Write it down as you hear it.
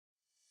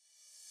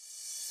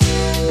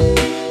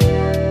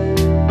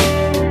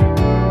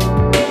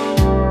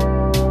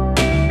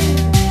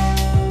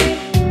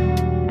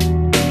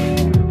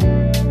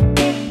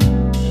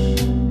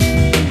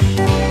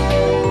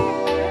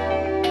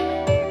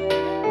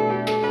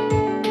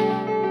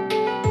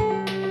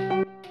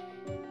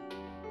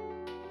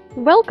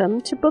Welcome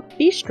to Book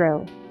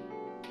Bistro,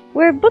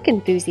 where book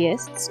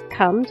enthusiasts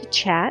come to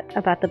chat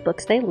about the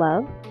books they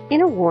love in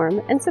a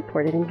warm and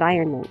supportive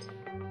environment.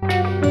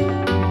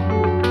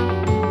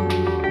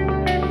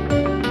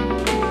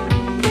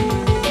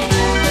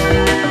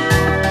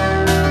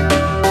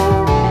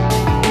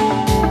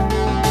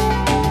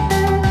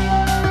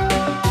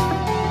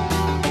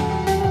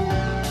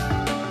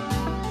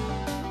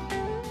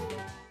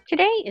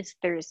 Today is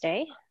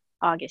Thursday,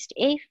 August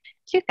 8th,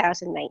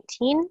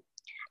 2019.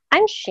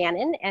 I'm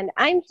Shannon, and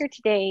I'm here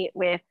today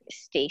with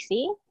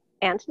Stacy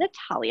and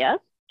Natalia,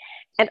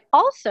 and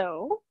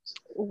also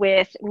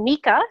with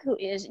Mika, who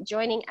is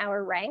joining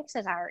our ranks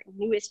as our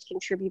newest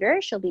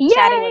contributor. She'll be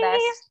chatting with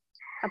us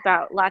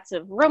about lots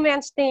of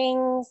romance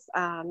things,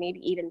 maybe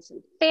even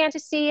some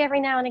fantasy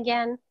every now and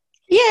again.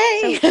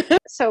 Yay!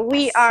 So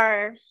we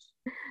are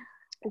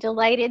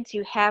delighted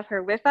to have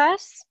her with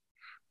us.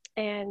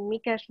 And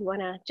Mika, if you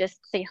want to just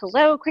say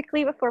hello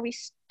quickly before we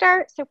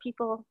start so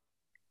people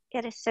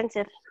get a sense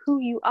of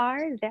who you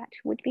are, that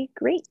would be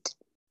great.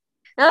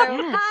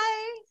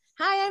 Hi,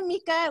 I'm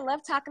Mika. I love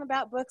talking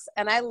about books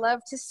and I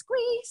love to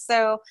squeeze.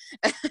 So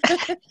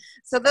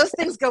those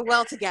things go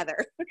well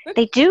together.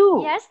 They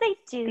do. Yes, they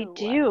do. They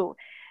do.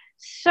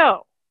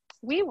 So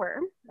we were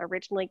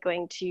originally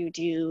going to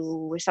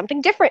do something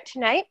different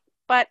tonight,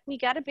 but we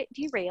got a bit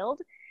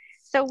derailed.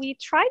 So we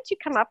tried to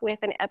come up with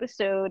an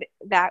episode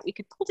that we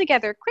could pull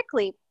together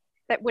quickly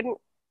that wouldn't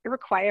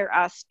require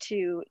us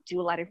to do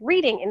a lot of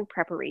reading in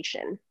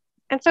preparation.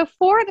 And so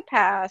for the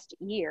past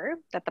year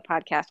that the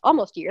podcast,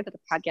 almost year that the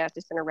podcast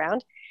has been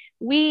around,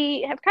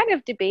 we have kind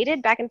of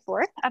debated back and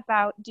forth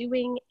about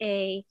doing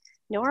a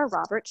Nora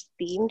Roberts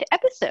themed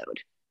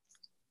episode.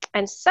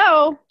 And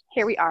so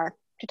here we are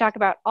to talk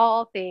about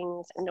all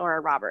things Nora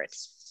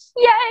Roberts.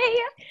 Yay!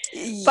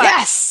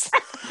 Yes!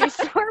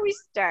 Before we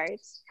start,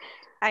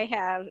 I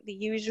have the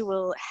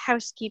usual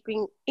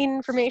housekeeping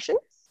information.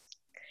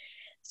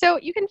 So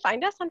you can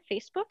find us on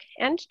Facebook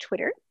and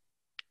Twitter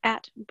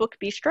at Book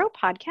Bistro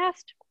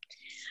Podcast.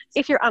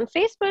 If you're on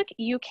Facebook,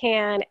 you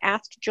can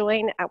ask to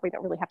join. We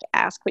don't really have to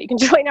ask, but you can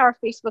join our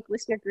Facebook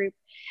listener group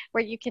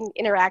where you can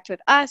interact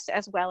with us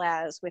as well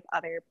as with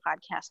other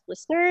podcast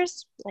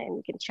listeners. And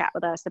you can chat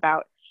with us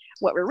about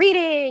what we're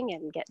reading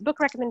and get book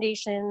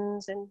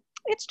recommendations. And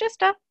it's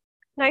just a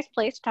nice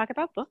place to talk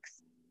about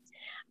books.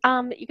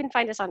 You can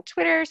find us on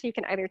Twitter, so you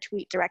can either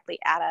tweet directly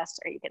at us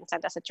or you can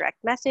send us a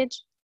direct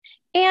message.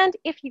 And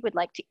if you would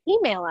like to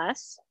email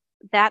us,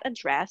 that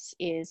address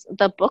is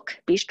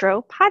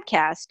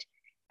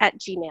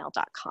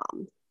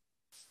thebookbistropodcast@gmail.com.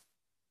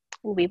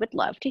 And we would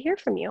love to hear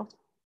from you.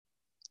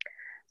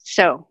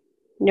 So,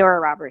 Nora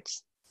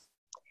Roberts.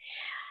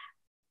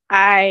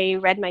 I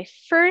read my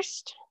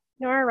first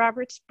Nora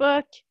Roberts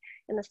book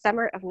in the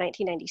summer of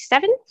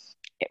 1997.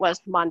 It was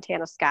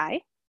Montana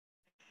Sky.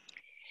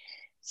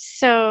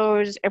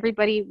 So does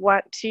everybody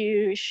want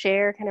to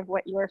share kind of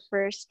what your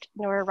first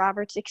Nora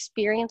Roberts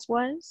experience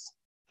was?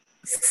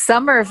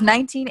 Summer of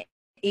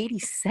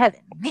 1987.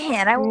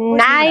 Man, I was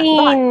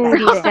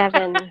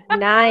 97.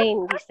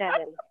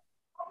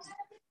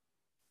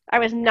 I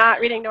was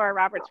not reading Nora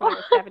Roberts when I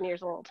was 7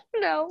 years old.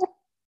 No.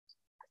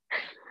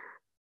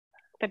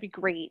 That'd be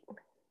great.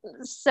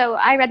 So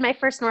I read my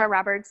first Nora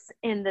Roberts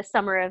in the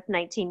summer of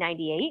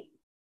 1998,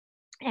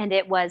 and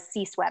it was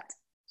Sea Swept,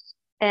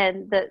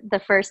 and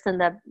the first in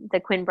the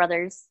Quinn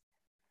Brothers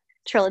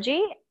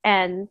trilogy,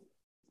 and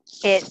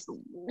it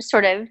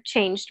sort of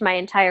changed my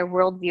entire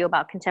worldview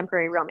about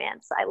contemporary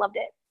romance. I loved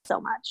it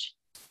so much.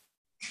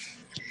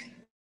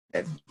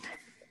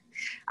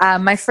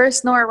 My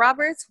first Nora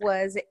Roberts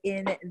was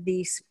in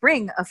the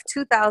spring of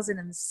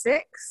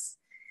 2006,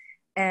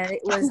 and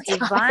it was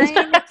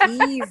Divine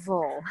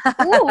Evil.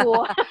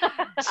 Ooh.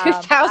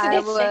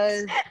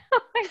 2006.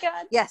 Oh my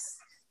God. Yes.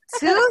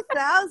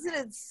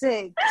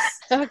 2006.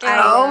 Okay.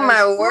 Oh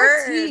my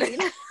word.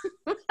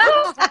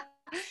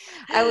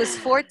 I was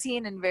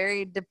 14 and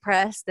very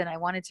depressed, and I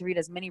wanted to read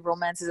as many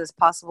romances as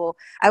possible.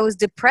 I was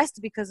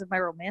depressed because of my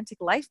romantic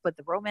life, but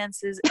the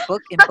romances in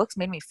books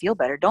made me feel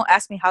better. Don't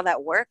ask me how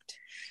that worked,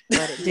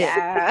 but it did.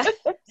 Yeah.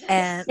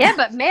 And Yeah,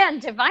 but man,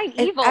 Divine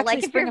Evil, actually like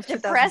if you're spring of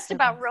depressed 2007.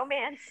 about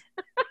romance,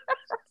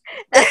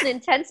 that's an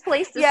intense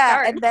place to yeah,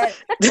 start. and then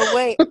but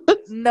wait,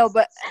 no,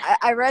 but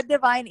I read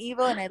Divine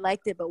Evil and I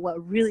liked it, but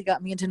what really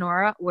got me into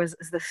Nora was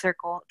the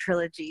Circle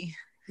trilogy.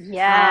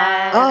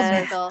 Yeah. Oh, the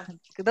man. circle.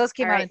 Those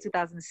came All out right. in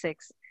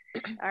 2006.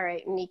 All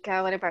right,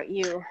 Mika, what about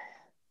you?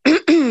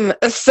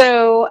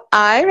 So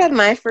I read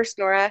my first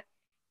Nora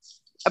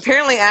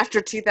apparently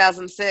after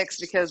 2006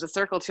 because the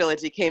Circle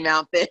trilogy came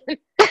out then.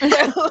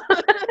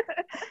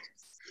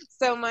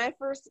 So my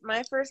first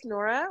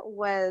Nora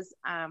was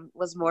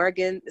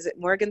Morgan. Is it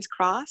Morgan's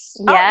Cross?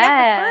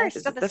 Yeah, the first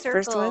Is of it the the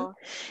first circle. one?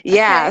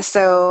 Yeah. Okay.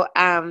 So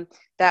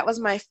that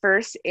was my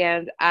first,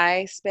 and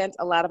I spent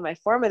a lot of my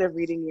formative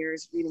reading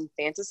years reading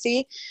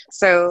fantasy.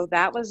 So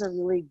that was a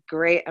really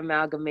great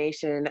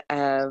amalgamation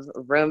of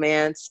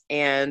romance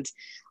and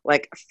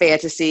like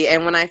fantasy.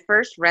 And when I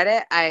first read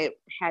it, I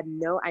had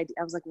no idea.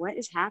 I was like, what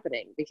is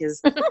happening? Because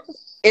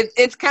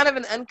it's kind of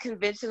an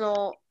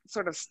unconventional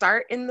sort of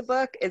start in the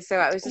book. And so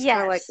I was just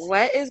kind of like,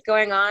 what is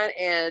going on?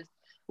 And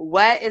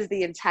what is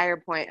the entire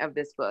point of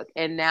this book?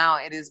 And now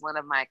it is one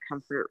of my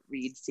comfort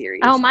read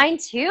series. Oh, mine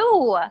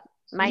too.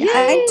 I too.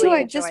 I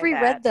enjoy just that.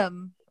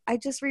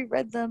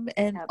 reread them.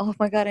 And oh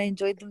my god, I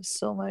enjoyed them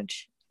so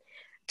much.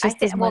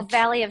 Well,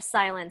 Valley of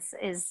Silence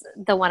is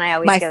the one I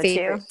always my go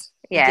favorite. to.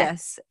 Yeah.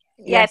 Yes.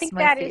 Yeah, I think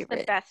my that favorite. is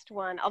the best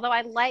one. Although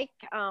I like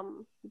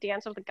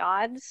Dance of the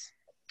Gods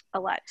a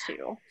lot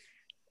too.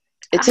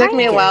 It took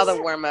me a while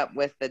to warm up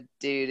with the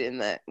dude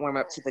warm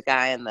up to the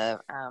guy in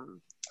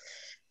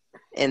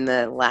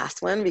the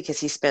last one, because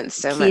he spent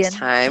so much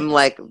time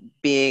like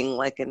being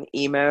like an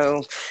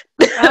emo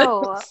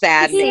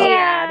sad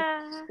dad.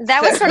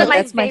 That was sort of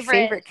that's my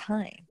favorite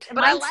kind.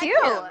 But I like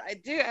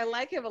him. I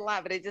like him a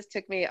lot, but it just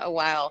took me a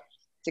while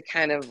to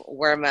kind of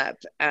warm up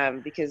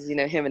because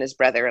him and his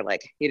brother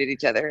like hated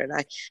each other, and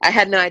I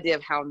had no idea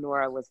of how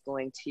Nora was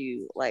going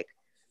to like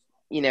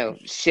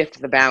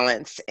shift the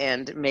balance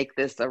and make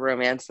this a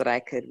romance that I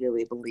could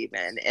really believe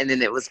in. And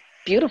then it was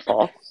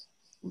beautiful.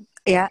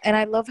 Yeah, and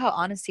I love how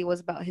honest he was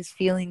about his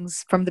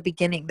feelings from the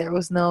beginning. There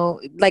was no,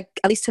 like,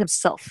 at least to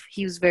himself,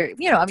 he was very,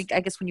 I mean, I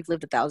guess when you've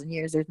lived 1,000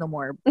 years, there's no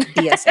more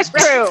BS. It's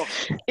true.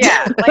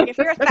 Yeah, like if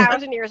you're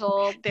 1,000 years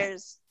old,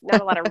 there's not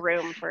a lot of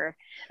room for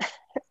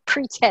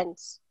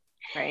pretense,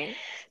 right?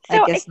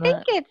 So I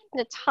think it's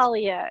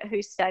Natalia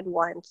who said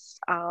once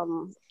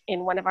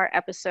in one of our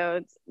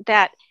episodes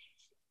that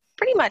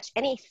pretty much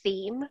any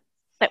theme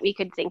that we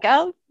could think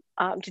of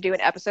to do an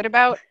episode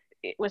about,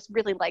 it was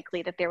really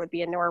likely that there would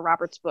be a Nora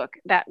Roberts book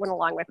that went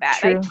along with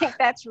that. I think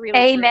that's really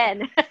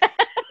amen.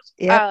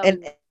 Yeah,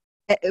 and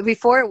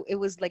before it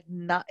was like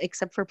not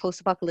except for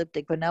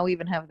post-apocalyptic, but now we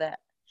even have that.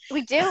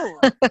 We do.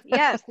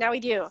 Yes, now we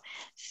do.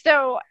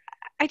 So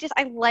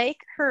I like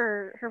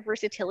her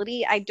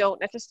versatility. I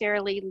don't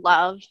necessarily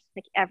love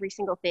like every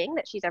single thing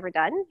that she's ever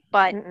done,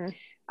 but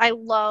I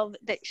love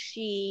that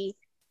she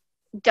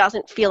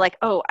doesn't feel like,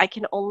 oh, I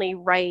can only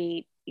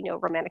write,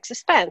 romantic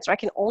suspense, or I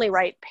can only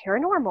write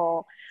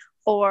paranormal,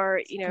 or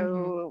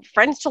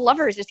friends to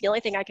lovers is the only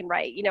thing I can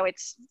write.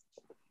 It's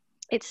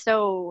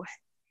so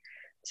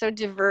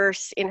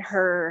diverse in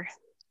her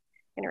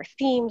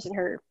themes and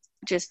her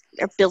just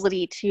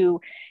ability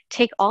to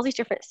take all these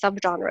different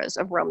subgenres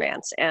of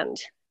romance and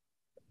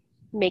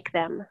make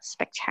them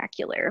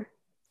spectacular.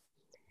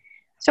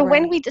 So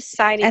when we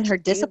decided, and her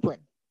discipline,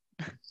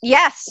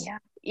 yes,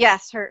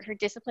 her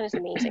discipline is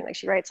amazing. Like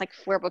she writes like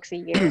 4 books a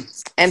year,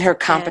 and her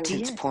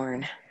competence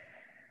porn.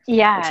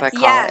 Yeah, that's what I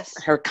call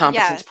it. Her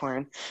competence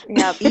porn.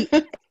 Yep.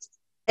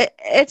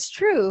 It's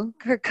true.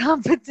 Her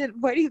competent.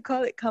 Why do you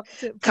call it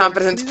competent?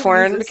 Competence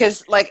porn?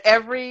 Because like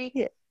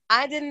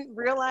I didn't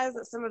realize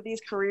that some of these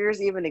careers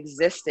even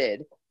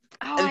existed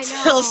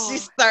until she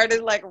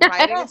started like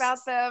writing about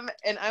them,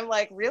 and I'm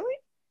like, really?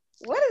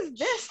 What is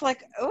this?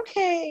 Like,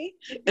 okay.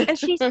 And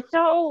she's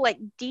so like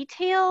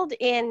detailed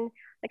in,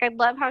 like, I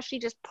love how she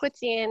just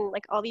puts in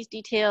like all these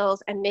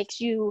details and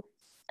makes you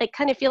like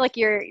kind of feel like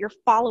you're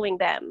following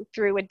them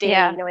through a day,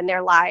 in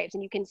their lives,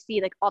 and you can see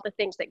like all the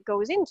things that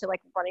goes into like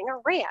running a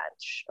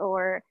ranch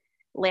or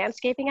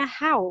landscaping a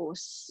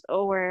house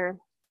or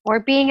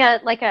being a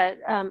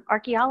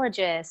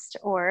archaeologist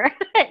or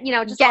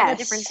just all the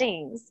different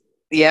things.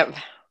 Yep.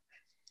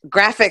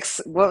 Graphics.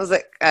 What was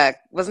it?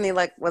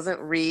 Wasn't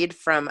Reed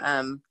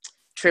from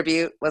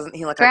Tribute? Wasn't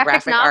he like a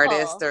graphic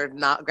artist or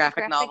not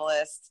graphic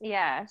novelist?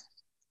 Yeah.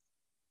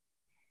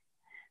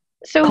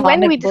 So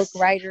when we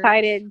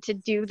decided to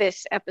do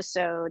this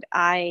episode,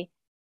 I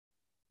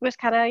was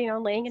kind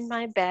of, laying in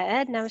my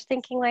bed, and I was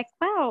thinking like,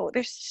 wow,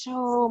 there's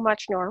so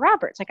much Nora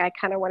Roberts. Like I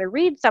kind of want to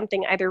read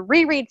something, either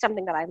reread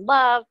something that I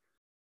love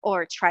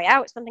or try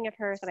out something of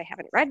hers that I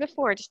haven't read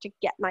before, just to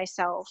get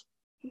myself,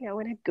 in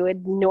a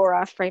good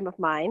Nora frame of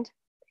mind.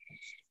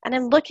 And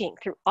I'm looking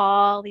through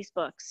all these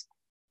books,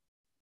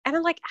 and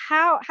I'm like,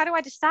 how do I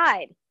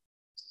decide?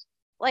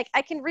 Like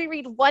I can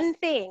reread one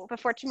thing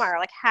before tomorrow.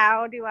 Like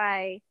how do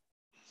I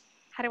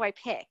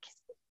pick?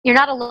 You're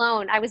not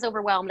alone. I was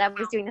overwhelmed. I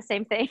was doing the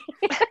same thing.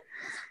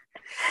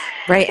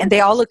 Right. And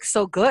they all look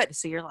so good.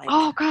 So you're like,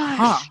 oh gosh.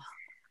 Huh.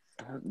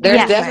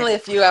 There's definitely a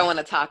few I want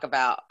to talk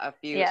about. A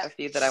few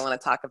that I want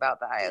to talk about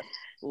that I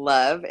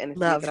love, and a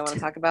few that I want to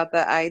talk about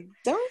that I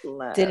don't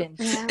love. Didn't.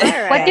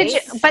 Yeah. Right.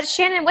 But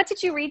Shannon, what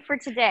did you read for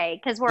today?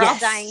 Because we're all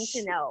dying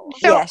to know.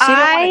 So she didn't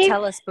want to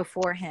tell us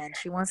beforehand.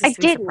 She wants us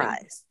to be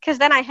surprised. Because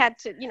then I had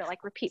to,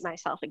 repeat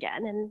myself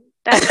again, and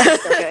that's still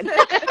good.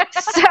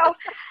 So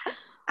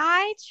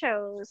I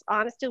chose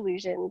Honest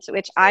Illusions,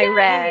 which I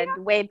read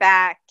way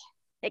back.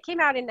 It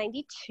came out in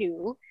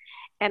 92.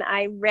 and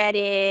I read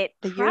it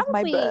The year of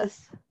my probably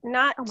birth.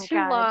 not Oh my too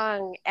God.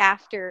 long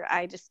after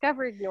I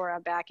discovered Nora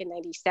back in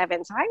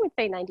 97. So I would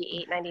say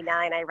 98,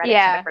 99, I read it for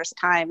Yeah. the first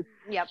time.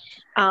 Yep.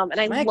 And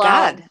I My love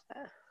God.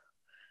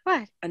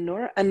 what?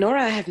 Anora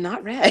I have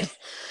not read.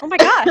 Oh my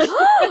gosh.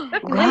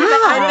 Unexpected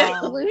Wow.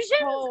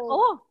 Conclusions?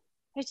 Oh,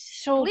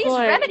 It's so please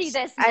good. remedy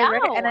this now. I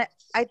read it, and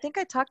I think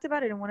I talked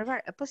about it in one of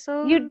our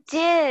episodes. You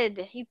did,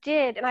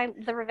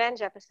 and the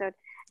revenge episode,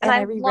 and And I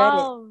I reread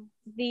love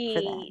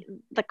for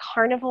the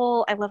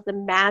carnival. I love the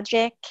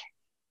magic.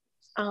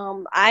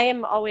 I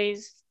am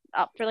always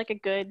up for like a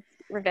good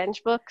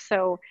revenge book,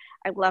 so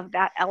I love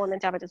that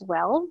element of it as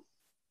well.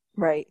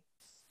 Right.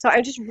 So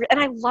I just and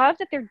I love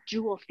that they're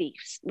jewel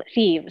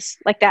thieves.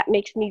 Like that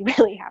makes me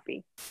really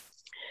happy.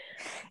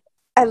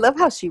 I love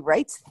how she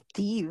writes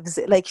thieves.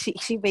 Like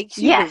she makes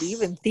you Yes.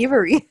 believe in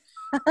thievery.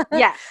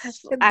 Yes,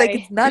 Like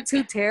it's not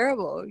too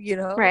terrible, you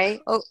know. right.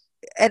 Oh,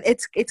 and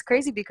it's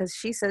crazy because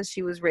she says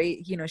she was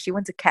raised, you know, she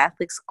went to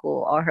Catholic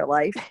school all her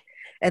life,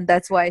 and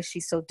that's why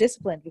she's so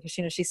disciplined, because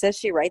you know she says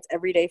she writes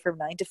every day from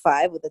 9 to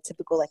 5 with a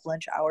typical like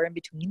lunch hour in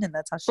between, and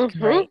that's how she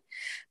can write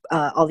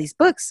all these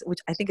books,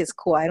 which I think is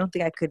cool. I don't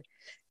think I could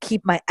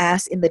keep my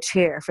ass in the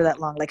chair for that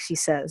long, like she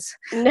says.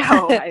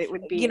 No, it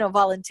would be you know,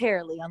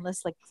 voluntarily,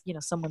 unless like, you know,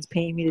 someone's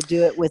paying me to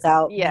do it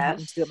without me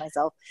having to do it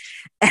myself.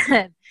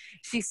 And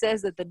she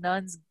says that the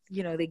nuns,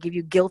 you know, they give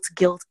you guilt,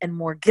 and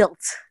more guilt.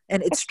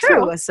 And it's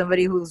true. As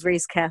somebody who's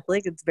raised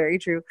Catholic, it's very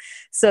true.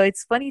 So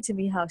it's funny to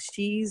me how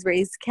she's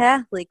raised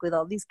Catholic with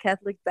all these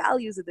Catholic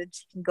values, and then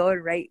she can go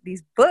and write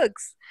these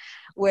books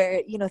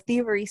where, you know,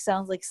 thievery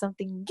sounds like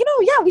something, you know,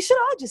 yeah, we should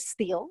all just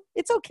steal.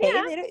 It's okay.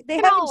 Yeah. They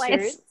have all, like,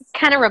 insurance. It's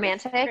kind of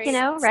romantic, you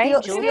know, right?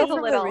 Steal It is a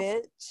from little. the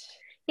rich.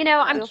 You know,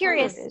 I'm Steal from the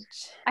curious. rich.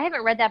 I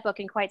haven't read that book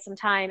in quite some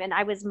time, and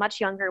I was much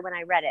younger when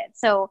I read it.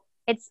 So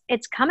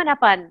it's coming up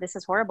on, this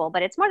is horrible,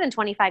 but it's more than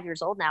 25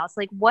 years old now. It's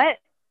like, what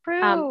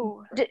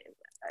True.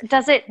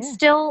 does it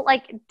still,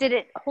 like, did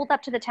it hold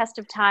up to the test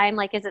of time?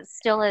 Like, is it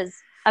still as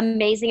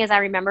amazing as I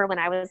remember when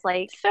I was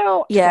like,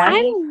 So 20?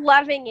 I'm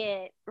loving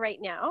it right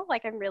now.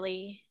 Like I'm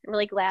really,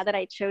 really glad that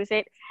I chose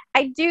it.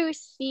 I do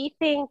see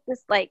things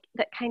like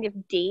that kind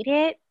of date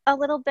it a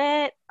little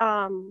bit.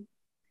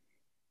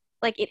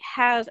 Like it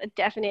has a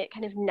definite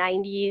kind of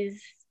 90s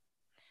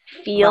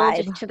feel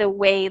Vibe. just to the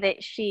way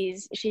that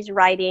she's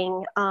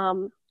writing.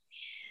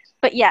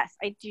 But yes,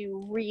 I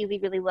do really,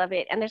 really love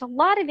it. And there's a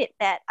lot of it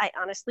that I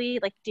honestly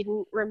like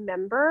didn't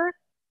remember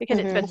because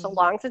it's been so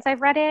long since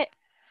I've read it.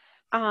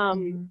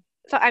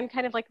 So I'm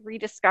kind of like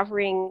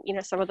rediscovering, you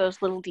know, some of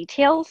those little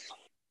details.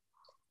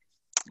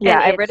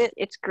 Yeah, And I read it.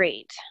 It's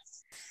great.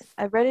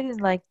 I read it in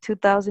like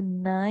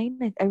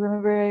 2009. I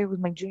remember it was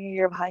my junior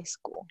year of high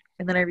school,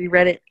 and then I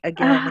reread it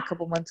again a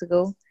couple months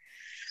ago.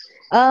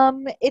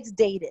 It's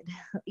dated,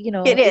 you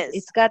know. It is.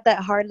 It's got that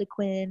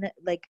Harlequin,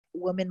 like,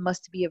 woman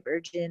must be a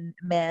virgin,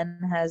 man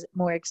has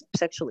more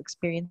sexual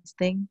experience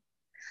thing.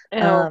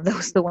 That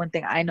was the one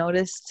thing I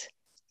noticed.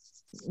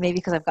 Maybe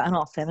because I've gotten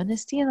all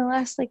feministy in the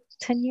last like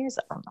 10 years,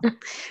 I don't know.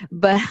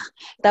 But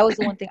that was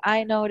the one thing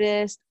I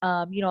noticed.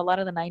 You know, a lot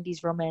of the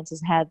 90s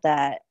romances had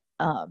that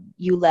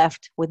you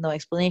left with no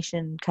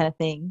explanation kind of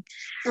thing.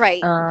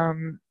 Right.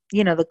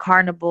 You know, the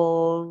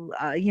carnival,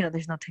 you know,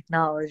 there's no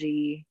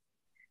technology.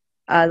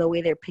 The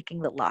way they're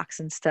picking the locks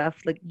and stuff,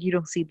 like you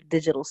don't see the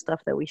digital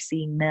stuff that we're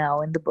seeing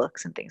now in the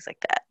books and things like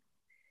that.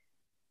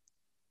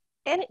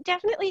 And it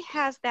definitely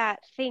has that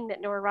thing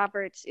that Nora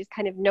Roberts is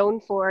kind of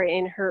known for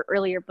in her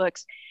earlier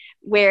books,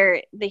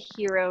 where the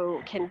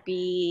hero can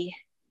be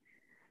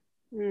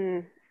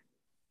a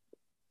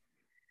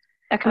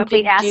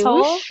complete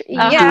asshole. Douche.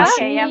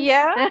 Yeah,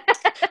 yeah.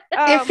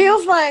 It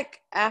feels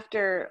like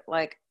after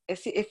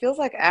it feels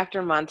like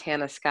after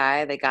Montana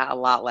Sky, they got a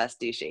lot less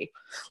douchey.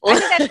 I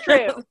think that's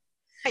true.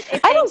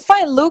 I don't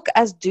find Luke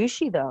as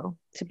douchey, though,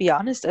 to be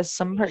honest, as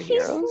some of her He's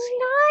heroes.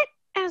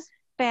 not as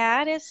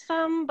bad as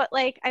some, but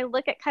like I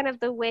look at kind of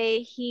the way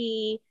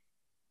he's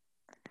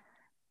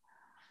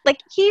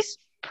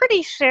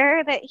pretty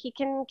sure that he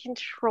can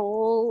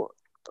control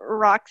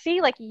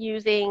Roxy, like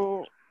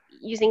using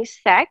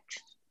sex,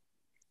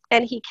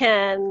 and he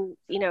can,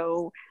 you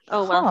know,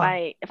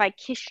 if I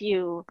kiss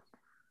you,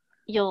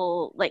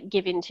 you'll like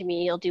give in to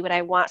me, you'll do what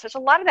I want. So it's a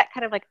lot of that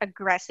kind of like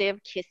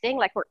aggressive kissing,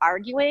 like we're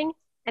arguing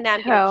and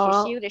I'm gonna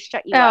kiss you to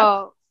shut you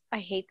up. I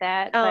hate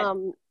that.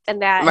 And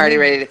that I'm already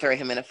ready to throw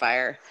him in a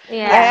fire.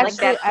 Yeah, I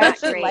that's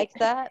actually great. like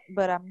that,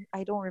 but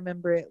I don't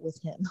remember it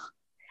with him.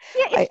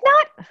 Yeah, it's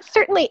not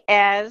certainly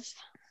as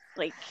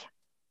like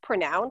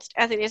pronounced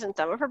as it is in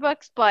some of her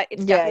books, but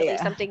it's definitely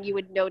something you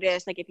would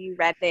notice, like if you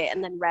read it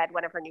and then read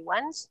one of her new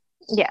ones.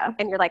 Yeah.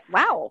 And you're like,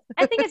 wow.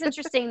 I think it's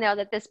interesting though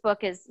that this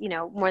book is, you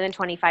know, more than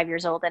 25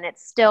 years old, and it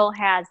still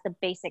has the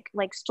basic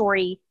like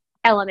story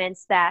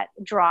elements that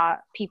draw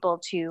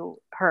people to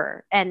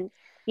her, and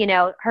you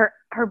know,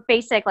 her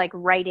basic like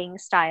writing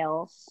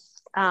style.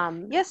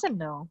 Yes and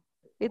no.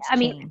 It's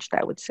changed, changed,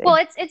 I would say. Well,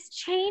 it's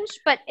changed,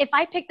 but if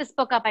I pick this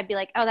book up, I'd be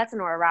like, oh, that's a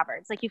Nora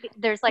Roberts. Like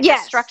there's like a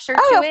structure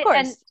to it,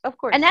 of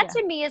course, and that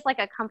to me is like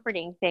a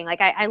comforting thing.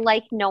 Like I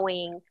like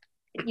knowing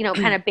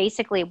kind of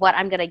basically what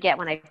I'm going to get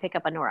when I pick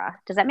up a Nora.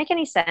 Does that make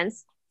any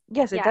sense?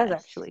 Yes, it Yes. does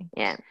actually.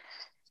 Yeah.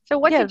 So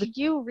what Yeah, did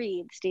you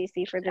read,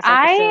 Stacey, for this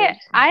episode?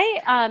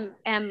 I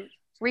am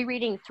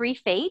rereading Three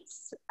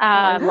Fates.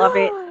 I love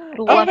it.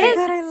 Oh Love my it.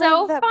 God, I It is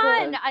love so that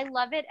fun. book. I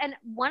love it. And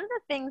one of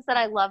the things that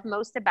I love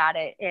most about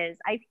it is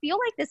I feel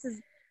like this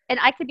is, and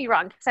I could be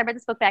wrong because I read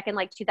this book back in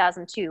like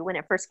 2002 when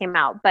it first came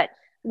out. But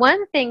one of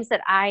the things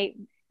that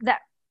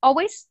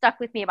always stuck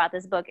with me about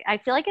this book, I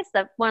feel like it's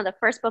one of the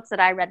first books that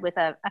I read with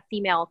a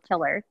female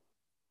killer,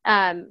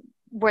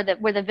 where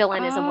the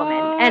villain is a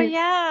woman. And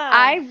yeah.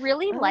 I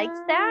really liked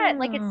that.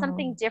 Like, it's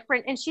something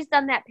different. And she's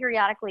done that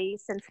periodically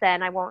since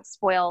then. I won't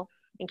spoil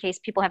in case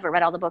people haven't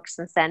read all the books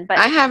since then. But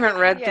I haven't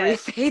read Yeah.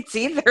 Three Fates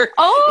either.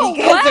 oh,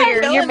 You guys what? are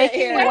You're killing it making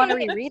me here. want to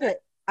reread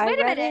it. I Wait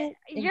a read minute.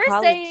 it in You're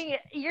college.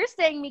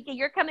 saying, Mika,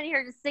 you're coming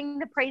here to sing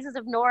the praises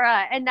of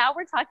Nora, and now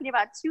we're talking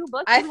about two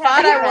books. I you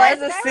thought haven't I read?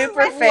 was a Never super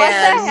read. What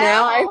fan. the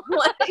Now hell? I'm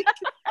like,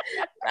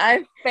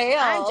 I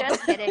failed. I'm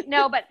just kidding.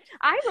 No, but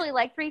I really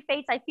like Three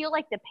Fates. I feel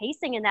like the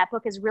pacing in that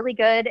book is really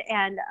good,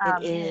 and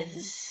It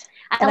is.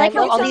 I And like I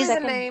how love all the these.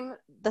 second- the The Can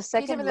you tell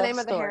second me the love name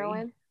of the story.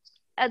 heroine?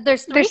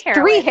 There's There's three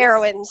three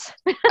heroines.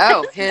 heroines.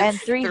 Oh, hence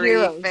And three Three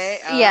heroes.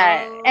 Fates.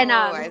 Yeah, and,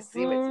 I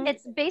see what you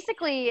It's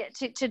basically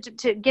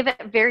to give it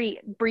a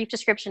very brief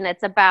description.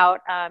 It's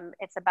about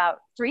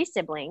three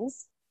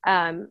siblings.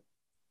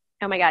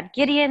 Oh my God,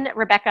 Gideon,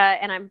 Rebecca,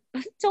 and I'm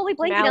totally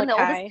blanking on the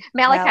oldest.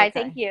 Malachi.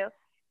 Thank you.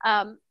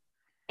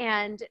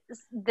 And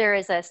there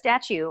is a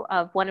statue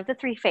of one of the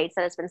three Fates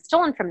that has been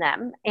stolen from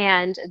them,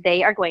 and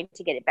they are going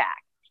to get it back.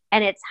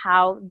 And it's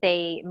how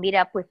they meet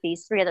up with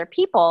these three other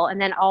people and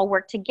then all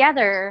work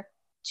together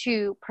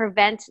to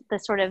prevent the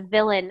sort of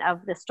villain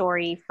of the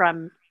story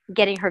from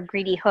getting her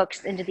greedy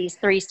hooks into these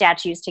three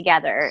statues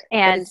together.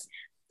 And It's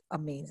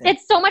amazing.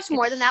 it's so much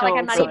more than that. so Like,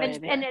 I'm not good.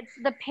 even, and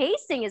the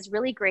pacing is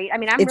really great. I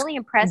mean, I'm It's- really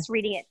impressed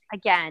reading it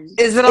again.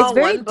 Is it It's all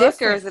very one book or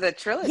different. is it a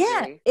trilogy?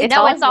 Yeah, It's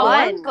all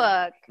one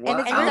book. and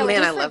it's And very so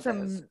man, I different love from.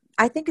 those.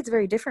 I think it's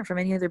very different from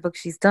any other book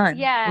she's done.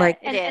 Yeah, like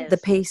It is. the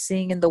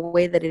pacing and the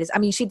way that it is. I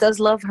mean, she does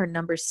love her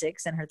number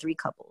 6 and her 3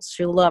 couples.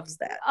 She loves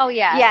that. Oh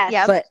yeah, Yes.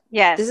 yep. But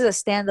Yes. this is a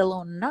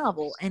standalone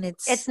novel, and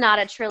it's It's not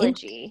a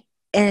trilogy.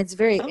 and it's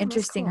very Oh, that's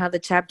interesting cool. how the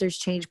chapters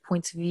change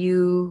points of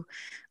view.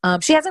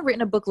 She hasn't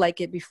written a book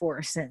like it before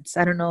or since.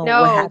 I don't know what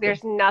No, happened.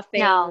 there's nothing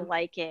No.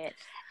 like it.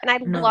 And I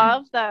No.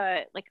 love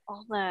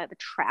all the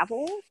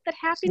travel that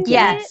happens in it.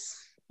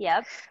 Yes.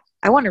 Yep.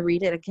 I want to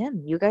read it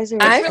again. You guys are.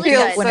 It's I really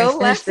feel good. When I so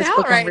finish left this out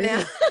book, I'm right reading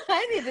now. it.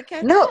 I need to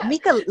catch No, up.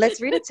 Mika,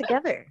 let's read it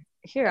together.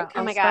 Here, Okay.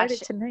 I'll Oh my start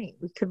gosh. it tonight.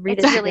 We could read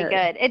It's it really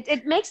together. good.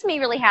 It makes me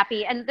really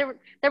happy. And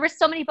there were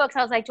so many books.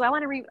 I was like, do I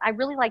want to read? I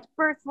really liked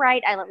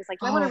Birthright. I was like,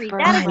 do I want to read Oh,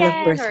 that I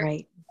again? love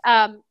Birthright.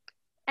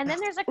 And then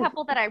there's a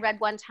couple that I read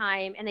one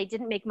time and they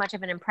didn't make much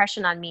of an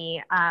impression on me.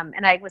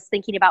 And I was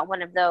thinking about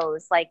one of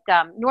those, like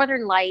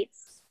Northern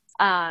Lights,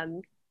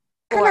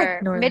 or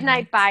like Northern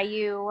Midnight Lights.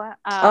 Bayou.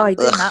 I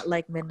did not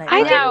like Midnight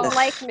I Bayou. didn't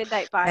like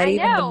Midnight Not Bayou.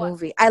 even the know.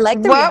 movie. I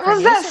like the What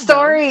was that reincarnation, though.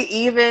 story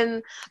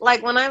even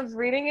like when I was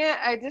reading it?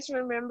 I just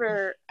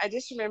remember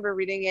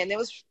reading it, and it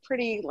was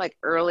pretty like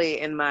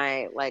early in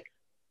my like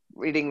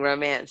reading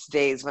romance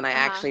days when I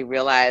actually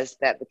realized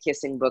that the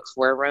kissing books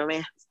were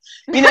romance.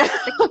 You know,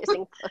 The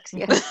kissing books,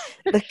 yes.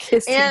 The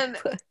kissing And-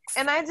 books.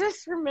 and I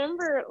just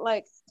remember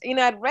like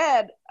I'd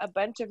read a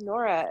bunch of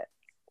Nora,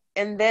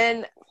 and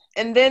then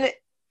it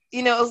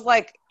was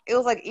like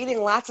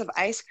eating lots of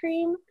ice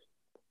cream.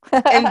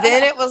 And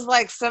then it was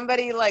like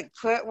somebody like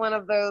put one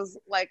of those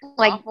like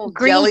awful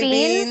green jelly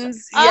beans?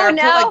 beans. Oh, Yeah,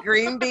 no. put like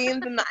green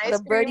beans in the ice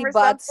The cream Birdie or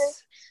Bots. something.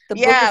 The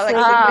Yeah, book like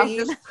of somebody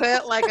flavor just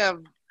put like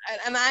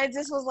and I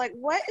just was like,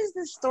 what is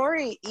this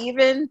story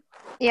even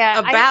Yeah.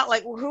 about?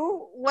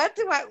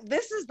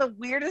 This is the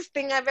weirdest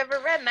thing I've ever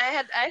read. And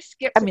I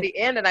skipped to the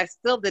end and I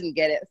still didn't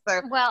get it.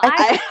 So Well, I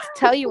can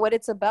tell you what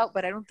it's about,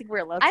 but I don't think we're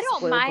allowed to I don't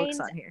spoil books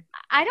mind- on here.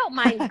 I don't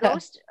mind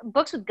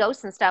books with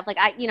ghosts and stuff. Like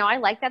I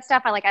like that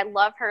stuff. I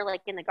love her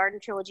like in the Garden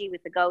trilogy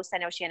with the ghosts. I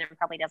know Shannon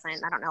probably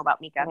doesn't. I don't know about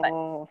Mika,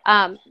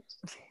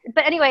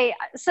 but anyway,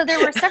 so there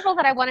were several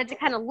that I wanted to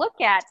kind of look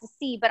at to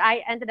see, but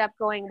I ended up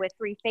going with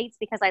Three Fates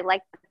because I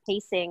liked the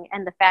pacing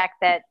and the fact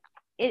that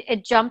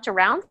it jumped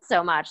around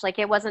so much. Like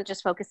it wasn't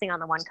just focusing on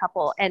the one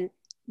couple. And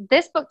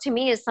this book to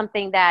me is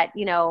something that,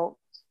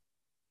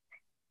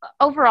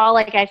 overall,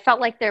 like I felt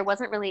like there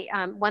wasn't really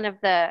one of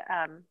the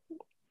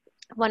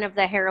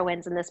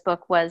heroines in this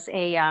book was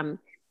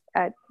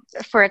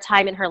for a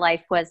time in her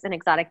life was an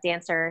exotic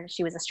dancer.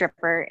 She was a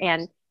stripper,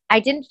 and I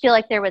didn't feel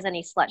like there was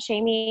any slut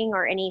shaming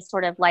or any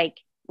sort of like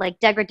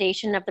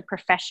degradation of the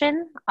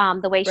profession.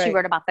 The way she Right.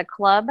 wrote about the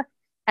club,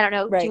 I don't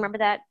know. Do Right. you remember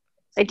that?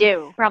 I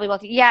do. Probably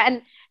both. Yeah,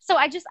 and so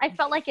I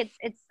felt like it's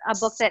a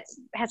book that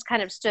has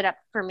kind of stood up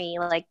for me,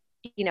 like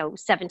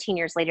 17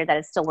 years later, that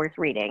is still worth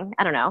reading.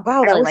 I don't know.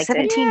 Wow, I that really was liked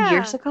it. 17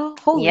 years ago?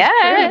 Holy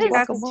Yes. shit,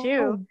 welcome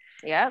 2002. home.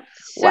 Yep.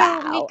 So, Wow.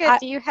 Mika,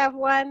 do you have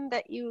one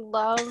that you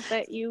love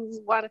that you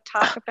want to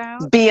talk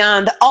about?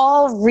 beyond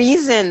all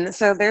reason.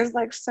 So there's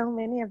like so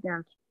many of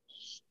them.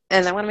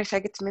 And I want to make sure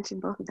I get to mention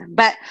both of them.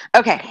 But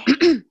okay.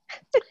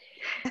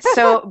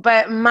 So,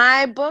 but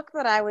my book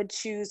that I would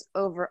choose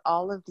over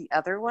all of the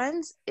other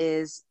ones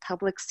is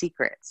Public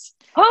Secrets.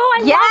 Oh,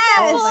 I Yes!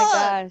 Oh love my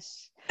that book.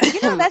 gosh.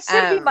 You know, that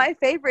should be Um, my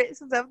favorite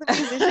since I'm the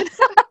musician.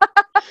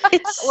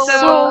 It's What was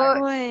so yours?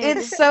 good.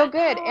 it's so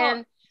good, Oh, and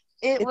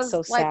it It's was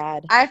so like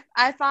sad.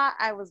 I thought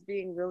I was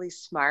being really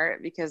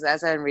smart because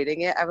as I'm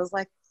reading it, I was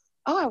like,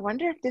 oh, I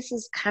wonder if this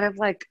is kind of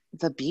like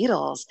the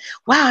Beatles.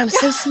 Wow, I'm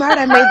so smart.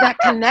 I made that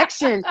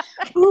connection.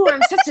 Ooh,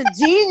 I'm such a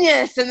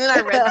genius. And then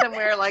I read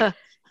somewhere like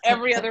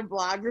every other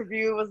blog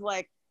review was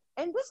like,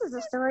 and this is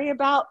a story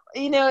about,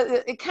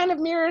 it kind of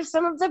mirrors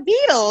some of the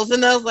Beatles.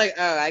 And I was like,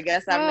 oh, I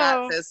guess I'm not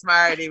Oh. so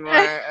smart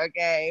anymore.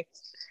 Okay.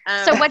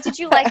 so what did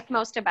you like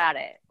most about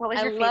it? What was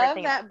I your favorite love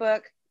thing? that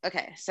book.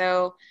 Okay,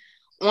 so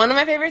one of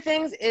my favorite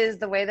things is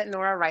the way that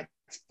Nora writes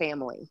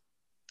family.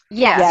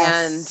 Yes.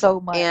 Yes, And so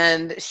much.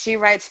 and she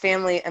writes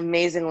family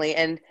amazingly,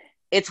 and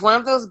it's one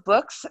of those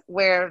books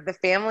where the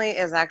family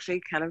is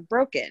actually kind of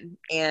broken,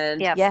 and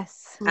Yep.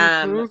 Yes.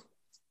 um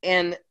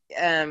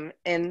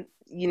and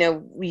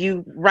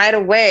you right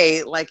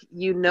away, like,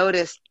 you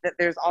notice that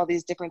there's all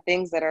these different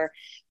things that are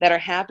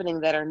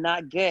happening that are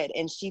not good,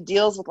 and she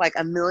deals with like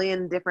a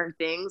million different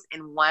things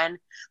in one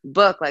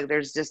book. Like,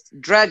 there's just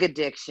drug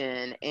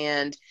addiction,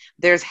 and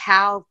there's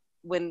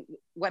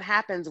what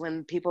happens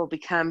when people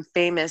become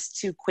famous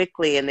too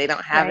quickly and they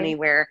don't have Right.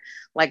 anywhere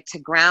like to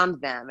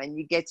ground them, and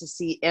you get to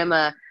see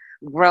Emma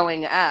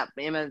growing up,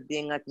 Emma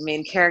being like the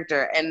main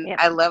character. And Yep.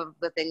 I love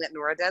the thing that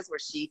Nora does where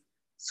she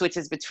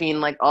switches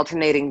between like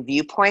alternating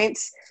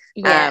viewpoints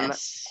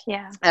Yes.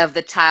 Yeah. of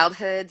the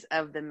childhoods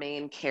of the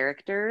main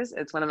characters.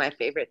 It's one of my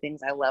favorite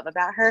things I love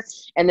about her.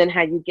 And then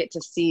how you get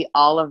to see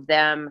all of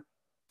them,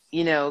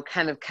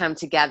 kind of come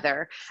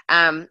together.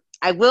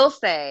 I will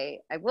say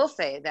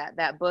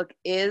that book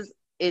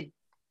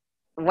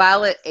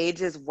while it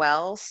ages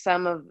well,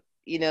 some of,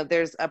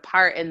 there's a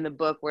part in the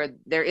book where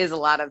there is a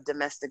lot of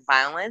domestic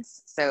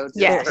violence. So just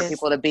Yes. for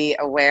people to be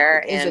aware.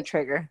 It is a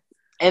trigger.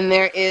 And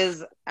there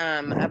is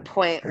a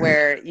point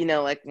where,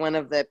 like, one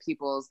of the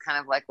people's kind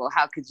of like, well,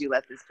 how could you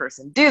let this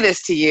person do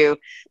this to you?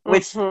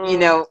 Which,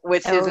 Mhm.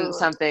 which isn't Oh.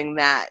 something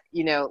that,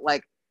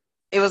 like,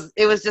 it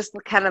was just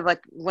kind of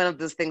like one of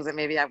those things that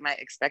maybe I might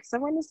expect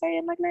someone to say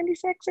in like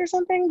 96 or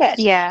something. But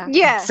Yeah.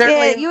 Yes.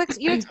 certainly, Yeah,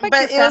 you expect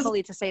but your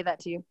family to say that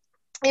to you.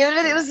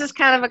 it was just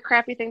kind of a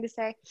crappy thing to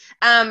say.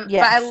 But I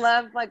Yes.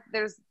 love, like,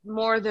 there's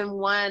more than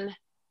one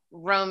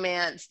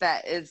romance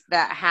that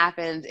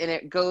happens, and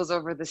it goes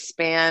over the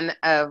span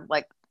of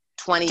like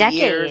 20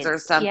 years or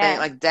Decades. something, Yeah.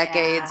 like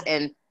decades. Yeah.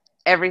 And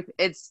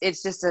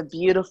it's just a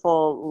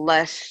beautiful,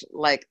 lush,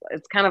 like,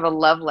 it's kind of a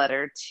love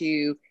letter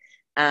to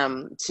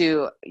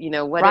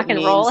what Rock it and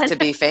means roll. to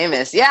be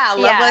famous. Yeah, a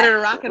love Yeah. letter to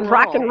rock and roll.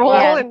 Rock and roll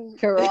Yeah. and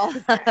Girl.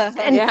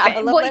 And Yeah.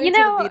 A love well, letter you to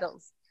know, the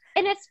Beatles.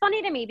 and it's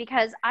funny to me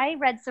because I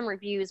read some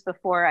reviews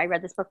before I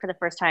read this book for the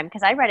first time,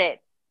 because I read it,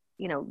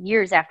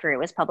 years after it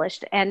was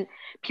published, and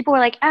people were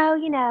like, oh,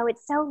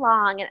 it's so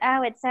long, and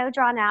oh, it's so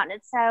drawn out, and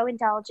it's so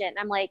indulgent. And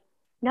I'm like,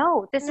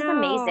 no, this is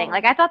amazing. No.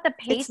 Like, I thought the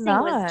It's pacing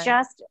was not.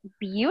 just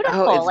beautiful.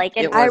 Oh, Like,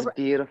 it and was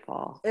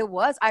beautiful. It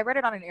was. I read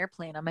it on an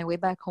airplane on my way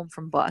back home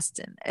from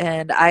Boston.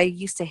 And I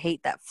used to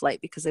hate that flight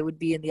because it would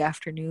be in the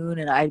afternoon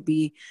and I'd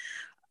be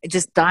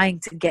just dying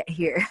to get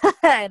here.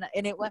 and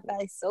it went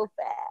by so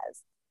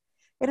fast.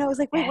 And I was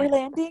like, wait, we're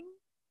landing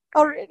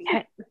already?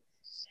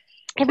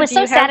 it was do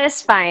so you have-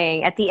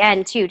 satisfying at the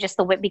end too, just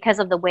the way, because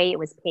of the way it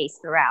was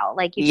paced throughout.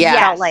 Like, you just Yeah.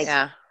 felt like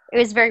Yeah. it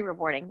was very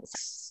rewarding.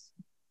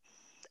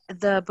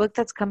 The book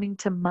that's coming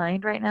to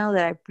mind right now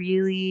that I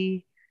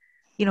really,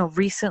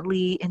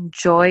 recently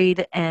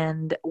enjoyed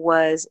and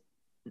was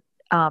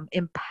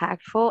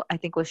impactful, I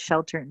think, was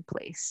Shelter in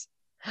Place.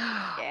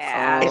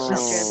 Yeah, It Shelter in was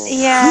Place.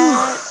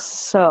 Yeah.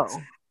 so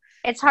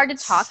It's hard to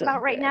talk So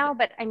about right good. now,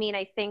 but I mean,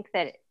 I think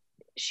that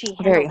she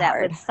Very handled that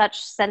hard. with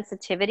such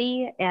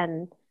sensitivity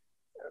and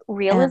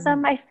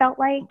realism. I felt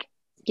like,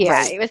 Yeah,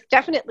 Right. it was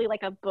definitely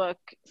like a book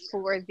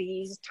for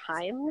these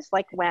times,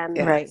 like when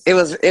Yeah. Right. It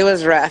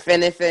was rough,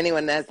 and if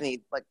anyone has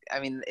any, like, I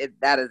mean,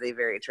 that is a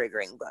very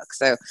triggering book.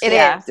 So it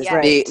Yeah. is. just Yeah.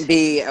 Right.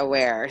 be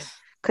aware.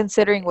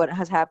 Considering what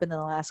has happened in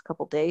the last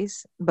couple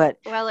days, but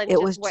Well, and it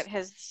just was what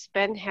has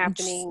been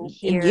happening in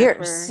here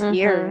years. for Mhm.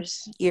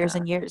 years.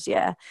 and years.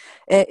 Yeah,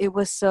 it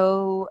was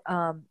so.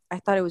 I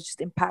thought it was just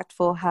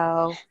impactful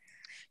how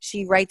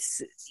she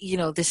writes,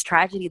 this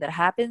tragedy that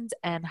happens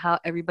and how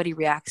everybody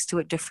reacts to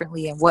it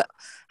differently, and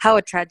how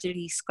a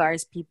tragedy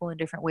scars people in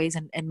different ways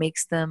and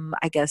makes them,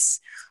 I guess,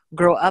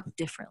 grow up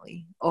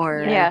differently,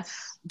 or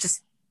Yes.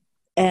 just.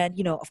 And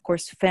of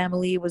course,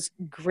 family was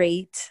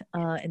great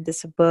in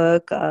this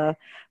book. I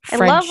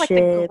Friendship. love like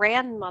the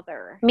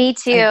grandmother. me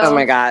too. Oh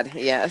my God,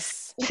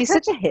 yes. She's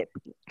such a hippie.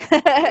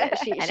 Yeah,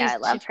 I know, I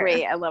love she's her.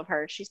 great. I love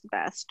her. She's the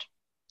best.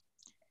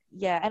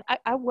 Yeah, and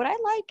I what I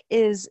like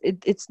is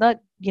it's not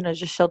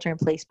just Shelter in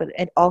Place, but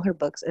in all her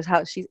books is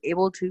how she's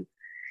able to,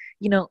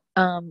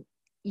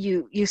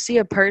 you see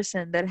a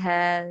person that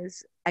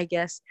has, I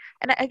guess,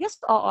 and I guess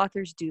all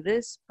authors do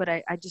this, but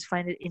I just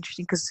find it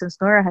interesting because since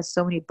Nora has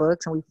so many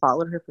books and we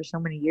followed her for so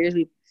many years,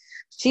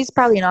 she's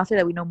probably an author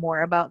that we know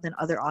more about than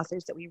other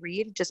authors that we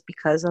read, just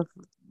because of,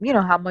 you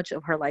know, how much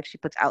of her life she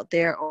puts out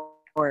there,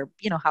 or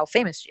you know, how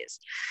famous she is.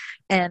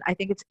 And I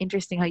think it's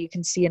interesting how you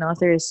can see an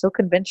author is so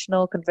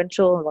conventional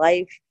in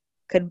life,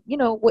 you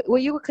know,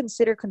 what you would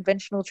consider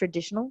conventional,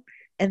 traditional,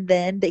 and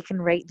then they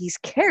can write these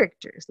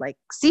characters like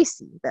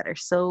Cece that are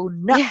so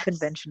not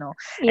conventional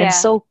and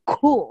so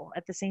cool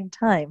at the same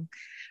time.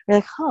 We're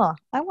like,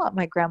 I want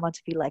my grandma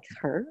to be like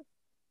her.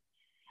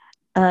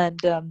 And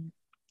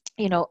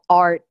you know,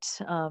 art,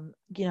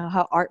 you know,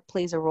 how art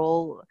plays a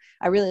role.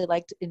 I really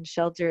liked in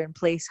Shelter in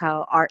Place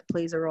how art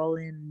plays a role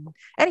in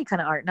any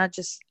kind of art, not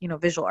just, you know,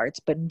 visual arts,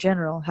 but in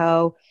general,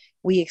 how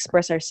we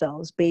express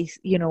ourselves based,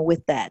 you know,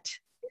 with that,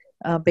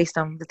 based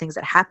on the things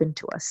that happen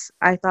to us.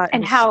 I thought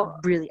it was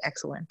really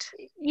excellent.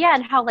 Yeah,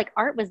 and how like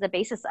art was the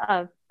basis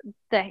of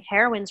the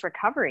heroine's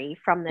recovery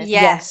from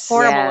this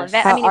horrible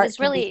event. How I mean, art it was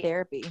really can be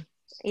therapy.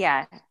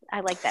 Yeah,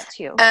 I like that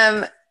too.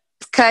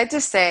 Can I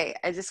just say,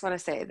 I just want to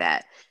say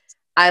that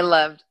I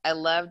loved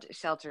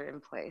Shelter in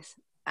Place.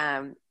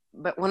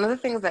 But one of the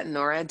things that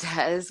Nora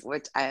does,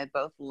 which I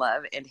both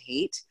love and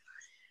hate,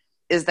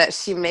 is that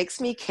she makes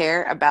me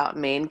care about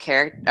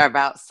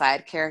about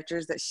side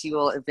characters that she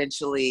will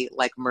eventually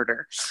like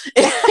murder.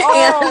 And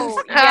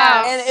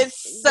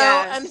it's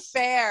so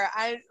unfair.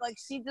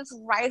 She just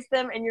writes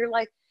them, and you're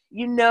like,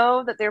 you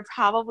know that they're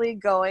probably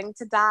going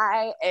to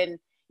die, and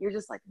you're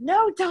just like,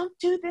 no, don't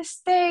do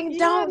this thing.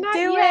 Don't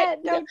do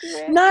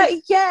it. Not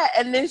yet.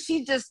 And then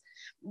she just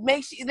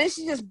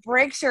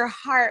breaks your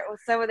heart with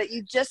someone that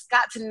you just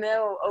got to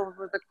know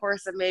over the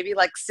course of maybe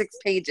like 6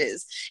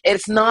 pages.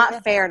 It's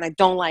not fair, and I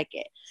don't like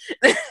it.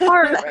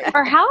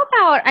 Or how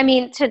about, I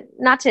mean,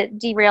 not to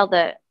derail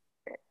the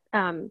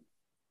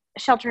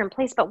Shelter in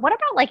Place, but what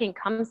about like in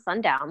Come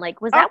Sundown?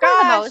 Like, was that one of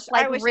the most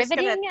like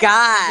riveting?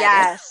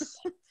 Yes.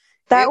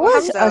 That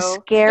was a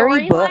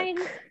scary book.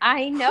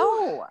 I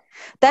know.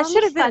 That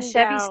should have been a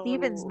Chevy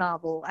Stevens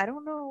novel. I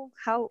don't know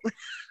how.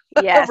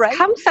 Yes. Right?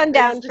 Come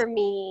Sundown for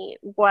me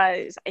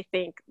was, I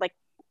think, like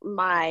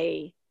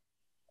my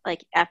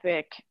like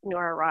epic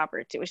Nora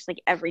Roberts. It was like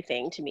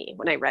everything to me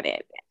when I read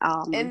it.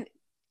 And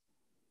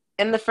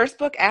the first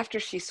book after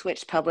she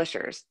switched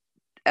publishers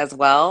as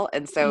well.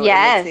 And so it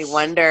makes me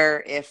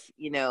wonder if,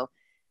 you know,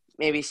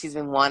 maybe she's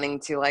been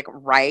wanting to like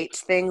write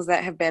things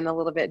that have been a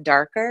little bit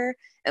darker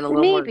and a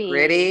little more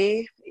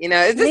gritty. You know,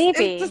 it's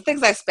just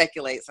things I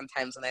speculate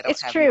sometimes when I don't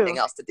have anything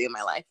else to do in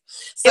my life.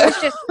 So. It was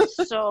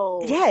just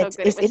so good.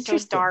 It was so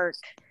dark.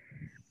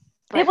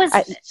 It was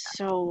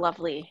so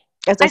lovely.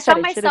 As I said,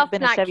 found it should have myself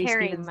been a not Chevy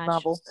caring Stevens much.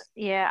 novel.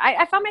 Yeah,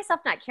 I found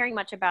myself not caring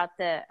much about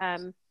the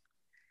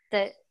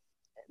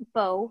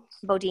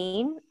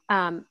Bodine.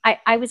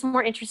 I was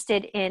more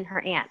interested in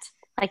her aunt.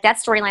 Like that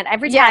storyline.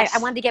 Every time I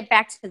wanted to get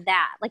back to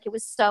that. Like it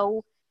was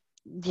so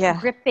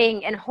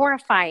gripping and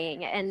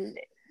horrifying, and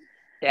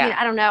you know,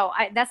 I don't know.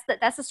 That's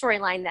the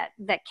storyline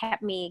that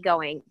kept me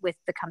going with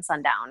the Come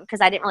Sundown,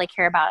 because I didn't really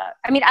care about.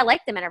 I mean, I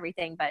liked them and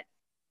everything, but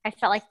I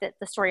felt like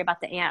the story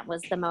about the aunt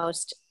was the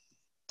most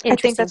interesting. I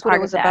think that's what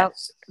it was about.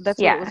 That's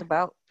what it was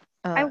about.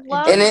 I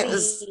love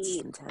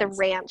the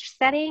ranch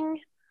setting.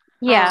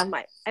 Yeah,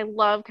 I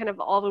love kind of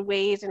all the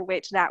ways in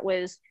which that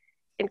was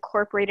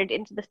incorporated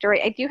into the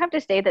story. I do have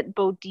to say that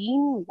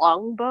Bodine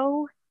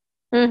Longbow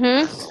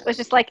was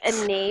just like a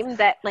name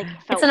that like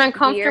felt it's an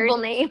uncomfortable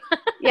weird. name.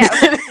 Yeah, it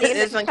was a name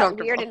that just felt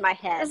weird in my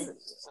head.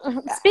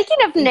 Speaking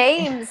of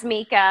names,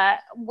 Mika,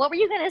 what were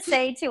you going to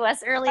say to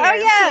us earlier? Oh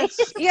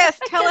yes,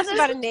 tell us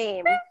about a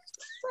name.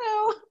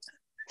 So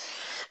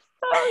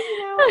you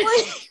know,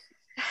 like,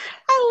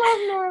 I love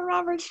Nora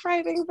Roberts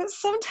writing, but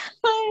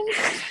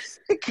sometimes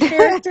the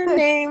character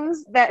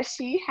names that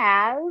she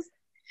has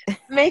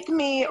make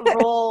me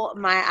roll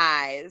my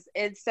eyes.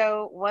 And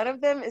so one of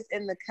them is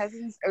in the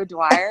Cousins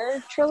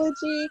O'Dwyer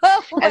trilogy,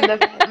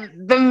 and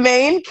the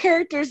main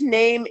character's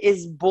name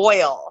is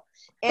Boyle.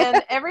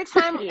 And every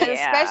time, and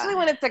especially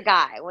when it's a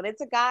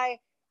guy,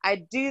 I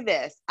do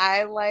this.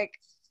 I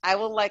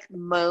will like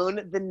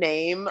moan the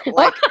name,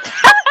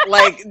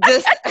 like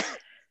just.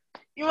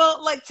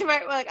 Well, like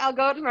I'll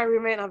go to my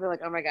roommate and I'll be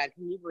like, "Oh my God,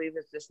 can you believe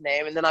it's this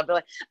name?" And then I'll be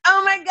like,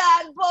 "Oh my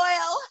God,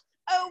 Boyle!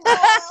 Oh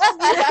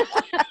Boyle!"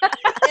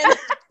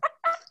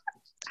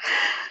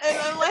 and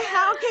I'm like,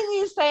 "How can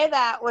you say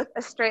that with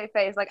a straight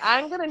face? Like,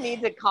 I'm gonna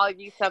need to call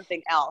you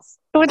something else."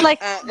 It would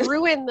like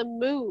ruin the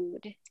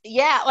mood.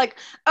 Yeah, like,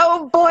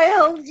 "Oh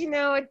Boyle, you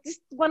know, I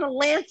just want to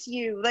lance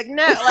you." Like,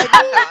 no, like,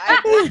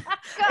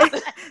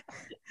 no.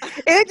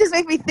 It would just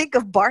make me think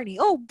of Barney.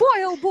 Oh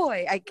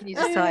boy! Can you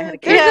just tell I had a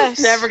kid? They're just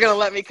never gonna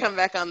let me come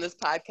back on this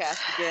podcast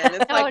again.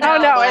 It's like,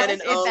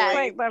 it's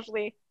quite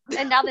lovely.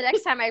 And now the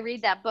next time I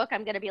read that book,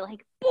 I'm gonna be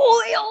like,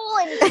 Boyle,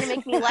 and it's gonna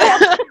make me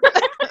laugh.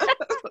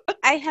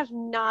 I have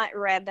not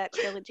read that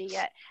trilogy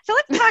yet, so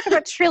let's talk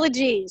about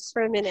trilogies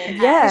for a minute.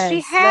 Yes, she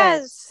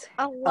has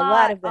a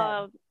lot of them.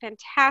 of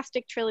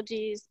fantastic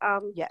trilogies.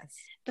 Yes,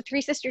 The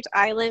Three Sisters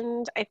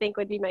Island, I think,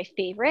 would be my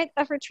favorite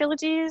of her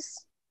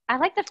trilogies. I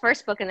like the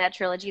first book in that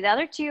trilogy. The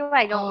other two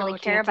I don't really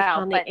care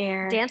about, but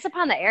Dance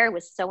Upon the Air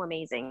was so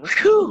amazing.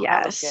 Whew,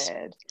 Yes. that was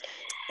good.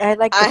 I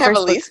like the I have a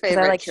first least books 'cause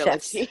I favorite like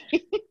chefs.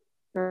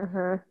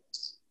 trilogy.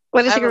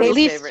 What is I have your a least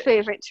least favorite.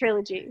 favorite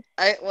trilogy?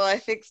 I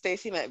think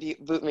Stacy might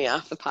boot me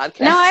off the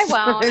podcast. No, I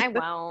won't. I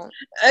won't.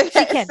 Okay,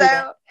 She can't do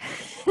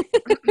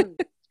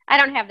that. I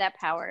don't have that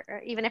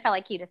power, even if I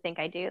like you to think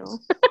I do.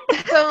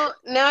 So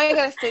now I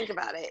gotta think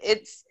about it.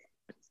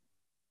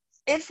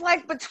 It's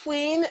like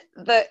between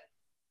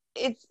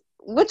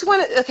which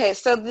one? Okay,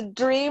 so the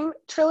Dream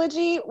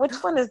trilogy. Which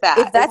one is that?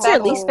 If that's Is your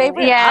that least the-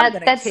 favorite, Yeah, I'm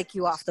gonna that's- kick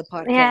you off the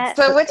podcast. Yeah.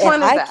 So which And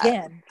one is I that?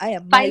 can. I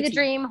am Find the mighty.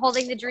 Dream,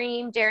 Holding the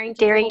Dream, Daring to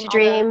Daring to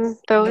Dream. Dream.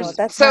 No, Those.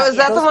 that's So not. is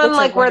that those the one books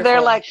are like where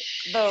they're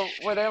wonderful.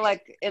 where they're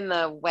like in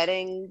the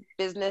wedding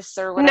business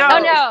or No. whatever?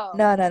 Oh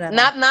no, No.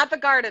 Not the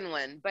garden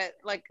one, but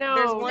like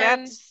there's No, one.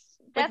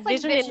 that's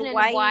like Vision in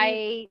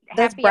White.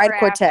 That's Happy Bride Ever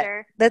Quartet.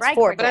 After. That's Bride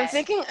four But I'm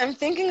Quartet.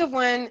 thinking of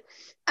one.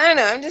 I don't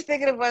know. I'm just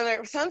thinking of one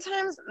where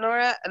sometimes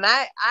Nora and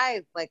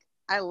I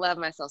love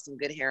myself some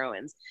good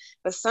heroines,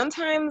 but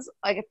sometimes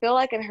like I feel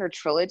like in her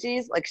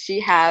trilogies, like she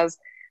has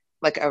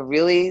like a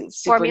really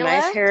super Formula?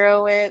 nice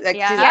heroine. Like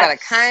Yeah. she's got a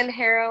kind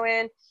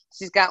heroine.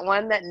 She's got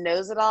one that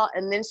knows it all,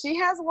 and then she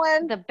has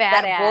one The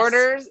that badass.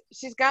 borders.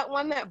 She's got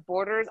one that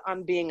borders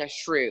on being a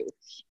shrew,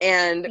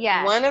 and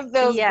Yeah. one of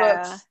those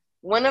books.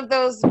 One of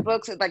those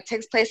books like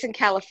takes place in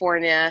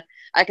California.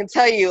 I can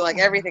tell you like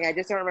everything. I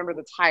just don't remember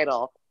the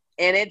title,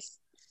 and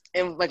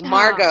like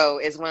Margot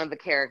is one of the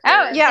characters.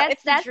 Oh, Yeah, that's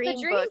it's the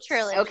Dream books.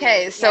 trilogy.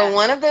 Okay, so Yeah.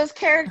 one of those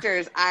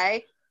characters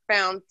I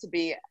found to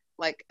be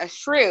like a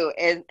shrew,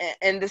 and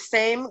the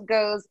same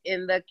goes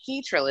in the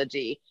Key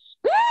trilogy,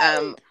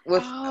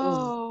 with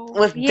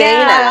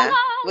Yeah. Dana,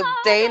 with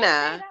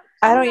Dana.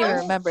 I don't even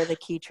remember the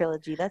Key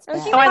trilogy. That's Oh,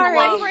 bad. she's Oh, I my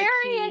love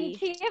librarian. the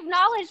Key of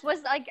Knowledge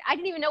was like, I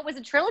didn't even know it was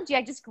a trilogy.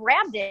 I just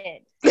grabbed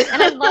it,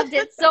 and I loved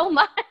it so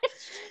much.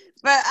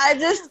 But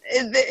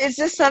it's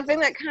just something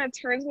that kind of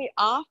turns me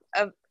off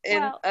of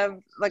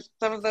like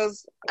some of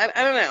those. I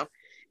don't know.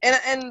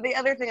 And the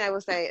other thing I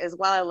will say is,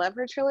 while I love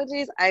her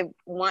trilogies, I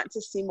want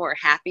to see more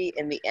happy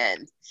in the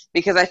end,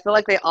 because I feel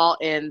like they all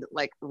end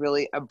like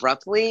really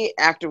abruptly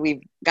after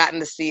we've gotten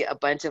to see a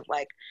bunch of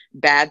like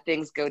bad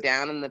things go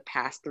down in the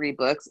past 3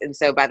 books. And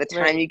so by the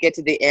time you get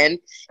to the end,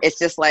 it's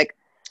just like,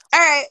 all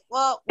right,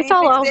 well, we It's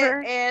all fixed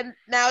over. it, and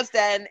now it's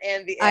done,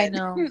 and the I end.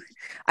 know.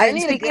 I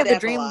need a speaking good of the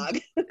Dream,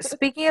 epilogue.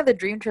 speaking of the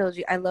Dream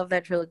trilogy, I love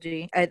that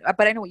trilogy. But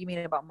I know what you mean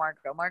about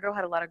Margot. Margot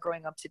had a lot of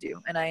growing up to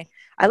do, and I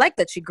like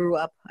that she grew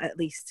up, at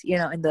least, in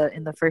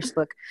the first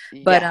book.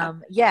 But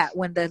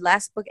when the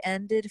last book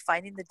ended,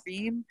 Finding the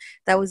Dream,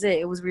 that was it.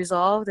 It was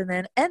resolved, and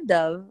then end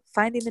of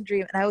Finding the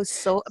Dream, and I was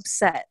so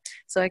upset.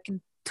 So I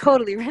can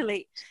totally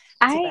relate.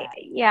 I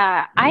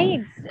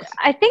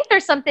think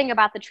there's something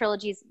about the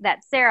trilogies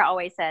that Sarah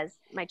always says,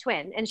 my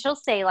twin, and she'll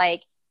say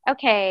like,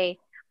 okay,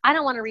 I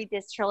don't want to read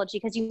this trilogy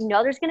because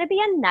there's going to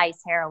be a nice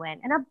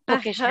heroine and a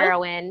bookish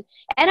heroine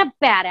and a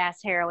badass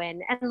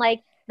heroine, and like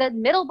the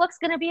middle book's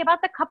going to be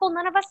about the couple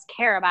none of us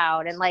care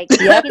about, and like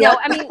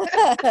I mean,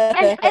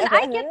 and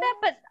I get that,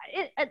 but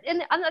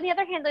and on the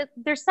other hand,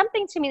 there's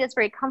something to me that's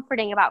very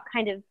comforting about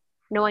kind of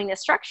knowing the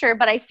structure.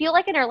 But I feel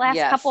like in her last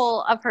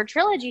couple of her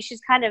trilogy, she's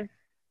kind of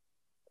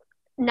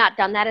not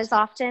done that as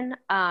often.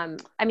 I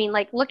mean,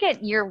 like, look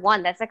at Year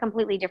One. That's a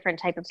completely different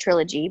type of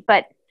trilogy.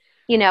 But,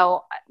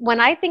 when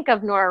I think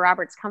of Nora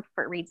Roberts'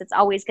 comfort reads, it's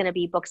always going to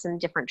be books in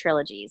different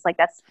trilogies. Like,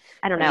 that's,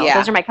 I don't know.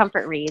 Those are my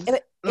comfort reads.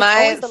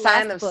 My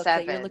Sign of Seven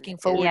that you're looking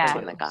forward is the to.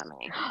 one that got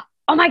me.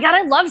 Oh my God,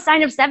 I love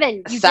Sign of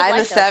Seven. Sign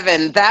of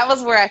Seven. That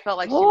was where I felt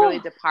like she really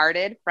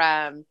departed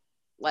from,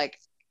 like,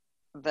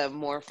 the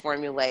more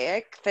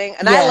formulaic thing.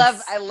 And I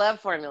love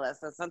formulas.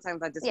 So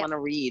sometimes I just want to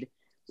read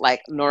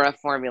like Nora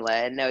formula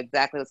and know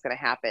exactly what's going to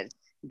happen.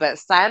 But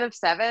Sign of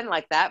Seven,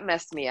 like, that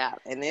messed me up,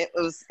 and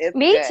it's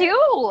me good.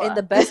 too, in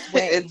the best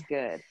way. It's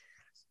good.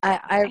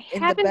 I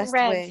in haven't the best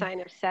read way.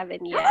 Sign of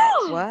Seven yet.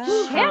 Wow.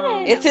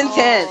 Shannon. It's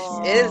intense.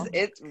 Oh.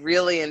 It's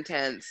really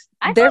intense.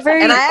 They're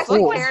very and I actually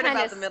cool. cared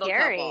about the middle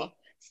couple.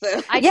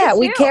 So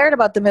we cared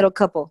about the middle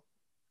couple.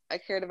 I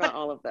cared about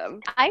all of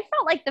them. I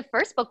felt like the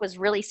first book was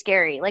really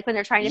scary. Like when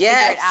they're trying to figure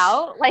it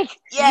out, like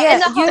in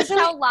the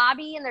hotel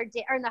lobby and or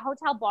in the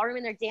hotel ballroom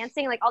and they're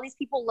dancing. Like all these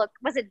people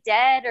was it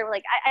dead or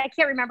like I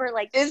can't remember.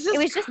 Like it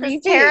was just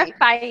this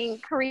terrifying,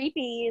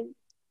 creepy.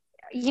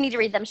 You need to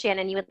read them,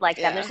 Shannon. You would like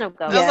them. There's no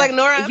ghost. I was like,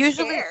 Nora, I'm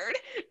scared.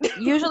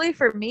 Usually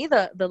for me,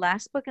 the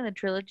last book in the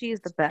trilogy is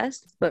the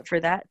best. But for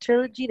that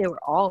trilogy, they were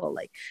all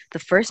like, the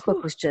first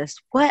book was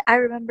just, what? I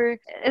remember.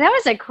 That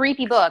was a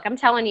creepy book. I'm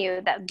telling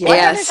you. That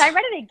I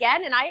read it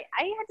again, and I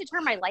had to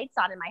turn my lights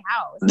on in my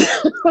house.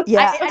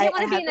 I didn't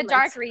want to be in the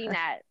dark reading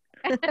that.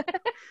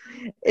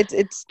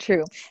 It's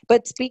true.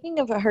 But speaking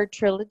of her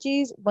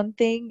trilogies, one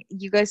thing,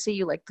 you guys say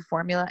you like the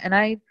formula, and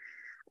I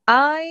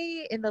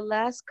in the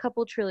last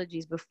couple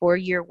trilogies before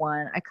Year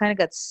One, I kind of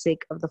got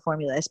sick of the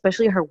formula,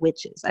 especially her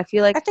witches. I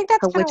feel like I think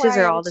that's her witches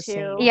are all the too.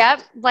 same.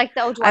 Yep, like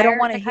the O'Dwyer. I don't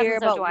want to hear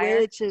about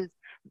witches.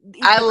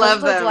 I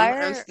love them.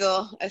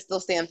 I still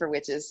stand for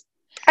witches.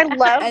 I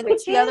love And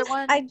witches. the other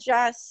one? I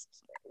just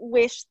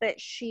wish that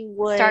she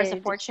would. Stars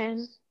of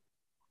Fortune.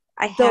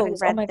 I haven't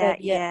Those. read Oh my that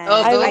God, yeah. yet.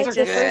 Oh, I those read are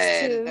the good.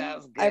 first two. That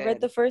was I read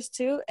good. the first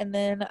two, and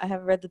then I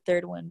haven't read the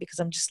third one because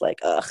I'm just like,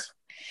 ugh.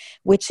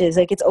 Witches,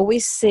 like it's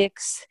always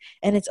 6,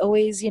 and it's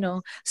always,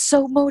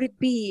 so mote it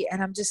be,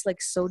 and I'm just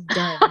like so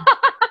done.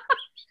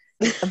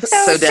 I'm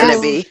So done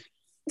it be.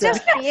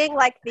 Just being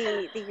like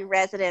the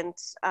resident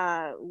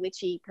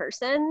witchy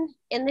person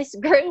in this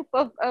group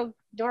of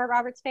Nora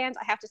Roberts fans,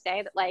 I have to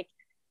say that like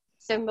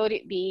so mote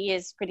it be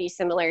is pretty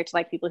similar to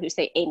like people who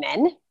say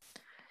amen.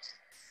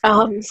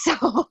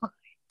 So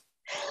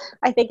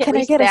I think at Can I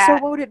least get that, a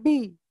so mote it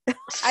be?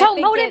 So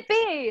think mote it it's,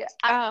 be.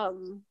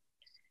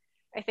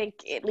 I think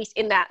at least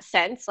in that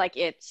sense, like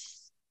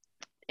it's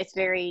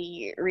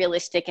very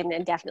realistic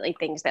and definitely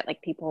things that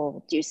like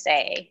people do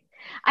say.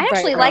 I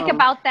actually Right. like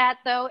about that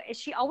though, is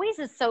she always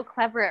is so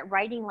clever at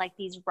writing like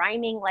these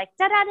rhyming like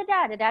da da da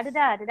da da da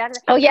da da da da.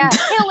 Oh yeah,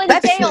 Hill and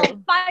That's dale,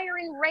 true. fire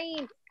and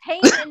rain,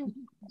 pain and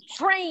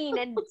train,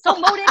 and so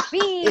mote it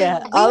be. Yeah,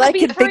 we all will I be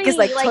can think is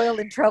free. like toil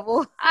and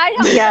trouble. I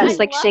know. yeah, I it's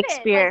like love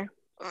Shakespeare.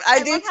 It. Like,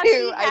 I do love how too.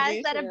 she I has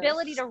do that too.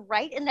 ability to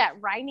write in that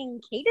rhyming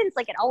cadence.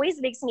 Like it always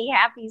makes me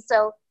happy.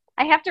 So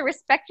I have to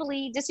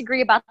respectfully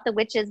disagree about the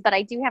witches, but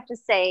I do have to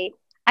say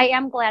I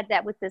am glad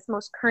that with this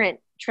most current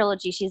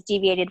trilogy, she's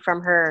deviated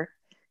from her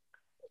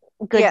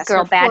good Yes,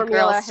 girl, her bad formula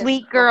girl, has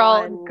sweet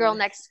girl, gone- girl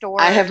next door.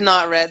 I have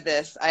not read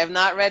this. I have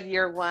not read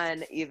year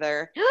 1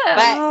 either. But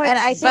Oh, And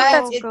it's I think but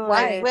that's so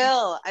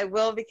good. I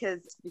will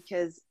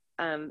because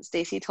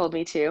Stacy told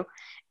me to,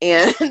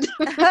 and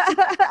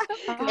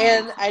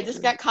and I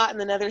just got caught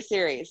in another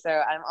series, so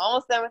I'm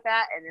almost done with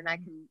that, and then I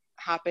can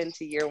hop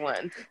into year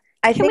 1.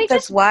 I Can we think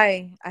that's just-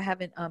 why I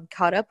haven't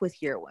caught up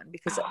with year 1,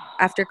 because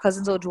after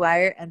Cousins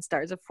O'Dwyer and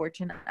Stars of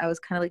Fortune, I was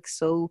kind of like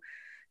so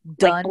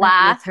done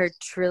blah. with her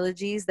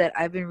trilogies that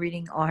I've been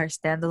reading all her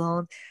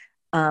standalone,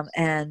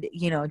 and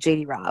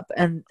JD Robb,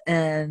 and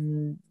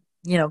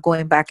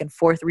going back and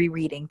forth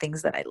rereading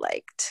things that I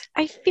liked.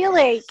 I feel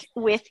like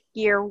with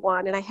year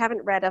 1, and I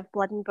haven't read Of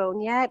Blood and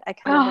Bone yet. I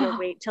kind of want to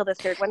wait till the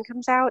third one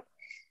comes out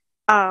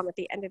at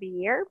the end of the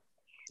year.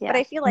 Yeah. But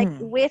I feel like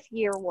with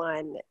year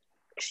 1,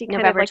 she kind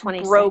November of like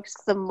 26th. broke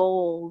the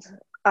mold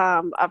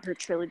of her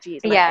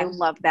trilogies. And I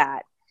love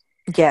that.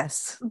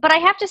 Yes. But I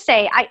have to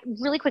say,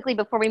 really quickly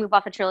before we move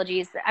off the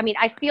trilogies, I mean,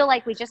 I feel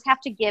like we just have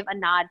to give a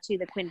nod to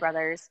the Quinn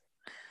brothers.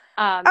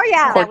 Oh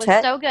yeah, that was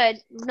Quartet? so good.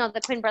 No,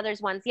 the Quinn brothers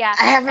ones, yeah.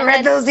 I haven't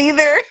read those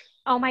either.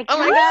 Oh my god!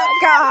 Oh my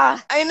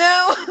God. I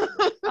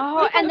know.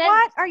 Oh, and then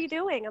what are you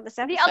doing on this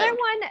episode? the other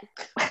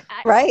one,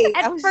 Right.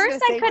 at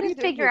first I couldn't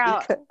figure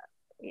out.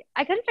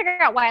 I couldn't figure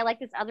out why I like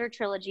this other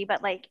trilogy,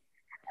 but like,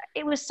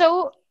 it was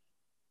so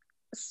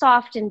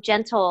soft and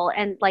gentle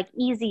and like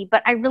easy.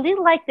 But I really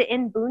like the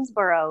In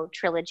Boonesboro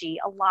trilogy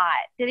a lot.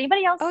 Did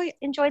anybody else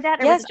enjoy that,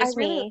 or was Yes, it just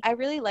me? I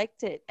really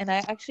liked it, and I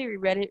actually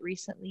reread it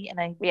recently, and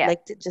I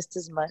liked it just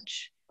as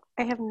much.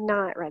 I have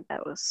not read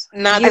those.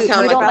 Not You- to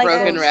sound you like don't a like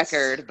broken those?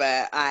 record,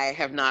 but I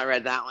have not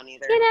read that one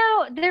either. You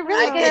know, they're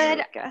really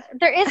good. Okay.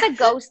 There is a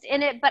ghost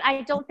in it, but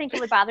I don't think it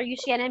would bother you,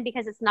 Shannon,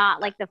 because it's not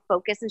like the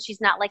focus, and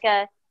she's not like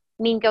a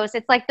mean ghost.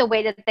 It's like the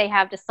way that they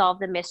have to solve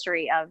the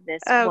mystery of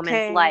this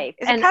woman's life.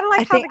 Is And it kind of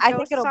like how the I think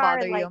ghosts it'll are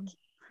bother like you.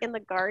 in the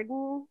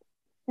garden?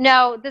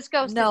 no, this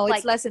ghost No, is it's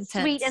like less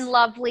intense. sweet and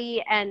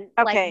lovely, and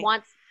Okay.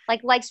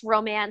 like likes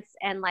romance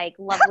and like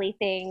lovely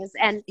things,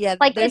 and Yeah,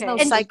 like there's it- no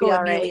and- Psycho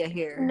All right. Amelia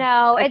here.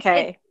 no,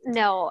 Okay.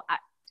 no.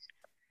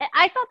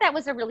 I thought that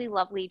was a really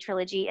lovely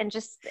trilogy, and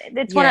just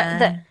it's one of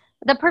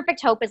the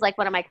Perfect Hope is like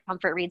one of my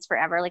comfort reads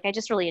forever. Like I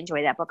just really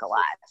enjoy that book a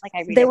lot. Like I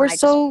read They it were when I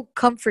so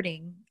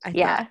comforting. I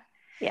Yeah. thought.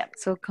 Yeah.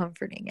 So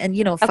comforting, and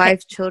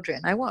 5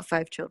 children. I want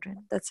 5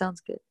 children. That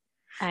sounds good.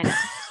 I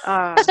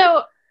know.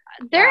 So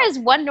there is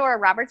one Nora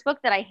Roberts book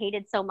that I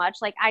hated so much.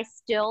 Like I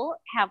still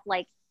have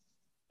like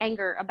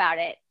anger about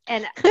it.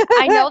 And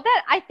I know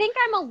that I think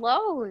I'm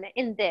alone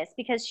in this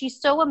because she's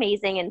so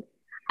amazing. And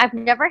I've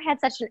never had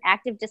such an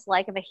active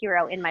dislike of a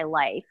hero in my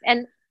life.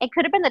 And it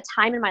could have been the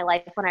time in my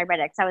life when I read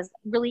it, because I was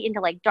really into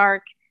like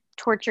dark,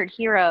 tortured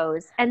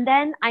heroes. And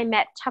then I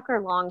met Tucker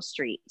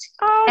Longstreet.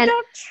 Oh, And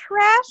don't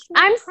trash me.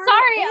 I'm Carnal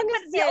sorry,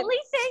 but the Innocence.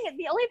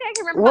 only thing I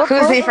can remember Who's about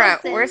Carnal he from?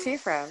 Innocence- Where's he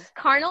from?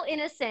 Carnal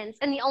Innocence,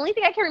 and the only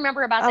thing I can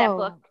remember about that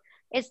book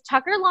is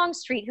Tucker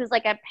Longstreet, who's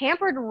like a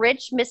pampered,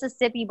 rich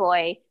Mississippi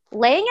boy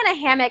laying in a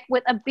hammock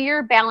with a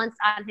beer balanced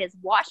on his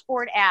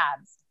washboard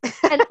abs.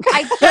 And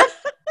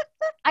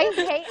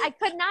I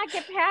could not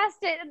get past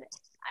it. And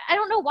I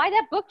don't know why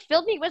that book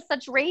filled me with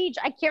such rage.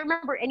 I can't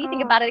remember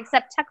anything about it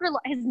except Tucker,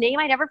 his name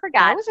I never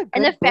forgot. That was a good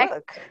and the fact,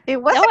 book.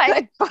 It was No, a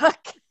good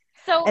book.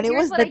 so And it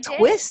here's was what the I did.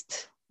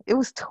 twist. It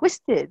was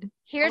twisted.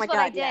 Here's Oh my what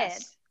I God, did.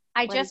 yes.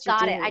 I What just did you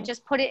got it. do? I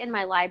just put it in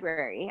my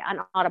library on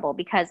Audible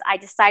because I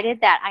decided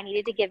that I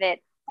needed to give it,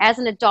 as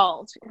an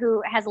adult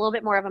who has a little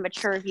bit more of a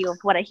mature view of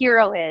what a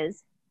hero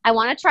is. I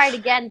want to try it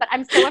again, but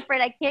I'm so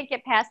afraid I can't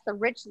get past the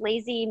rich,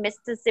 lazy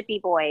Mississippi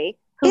boy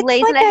who It's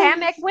lays like in a a-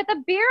 hammock with a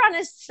beer on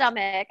his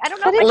stomach. I don't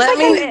know But if it's I Let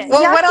can like do me. it.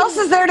 Well, what else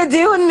is there to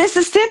do in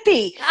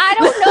Mississippi? I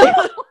don't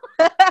know.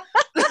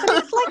 But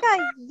it's like a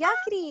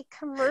yuckety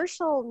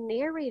commercial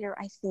narrator,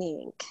 I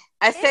think.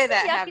 I say It's a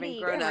that having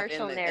yuckety grown up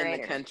commercial in the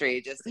narrator.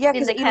 country, just Yeah, In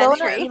because the Ilona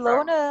country.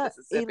 Ilona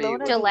Mississippi.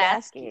 Ilona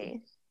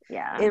Dulaski.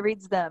 Yeah. it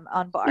reads them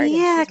on Bard,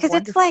 Yeah, and she's 'cause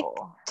it's like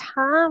wonderful.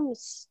 Tom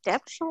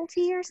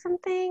Stepschulte or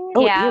something.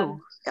 Oh, Yeah.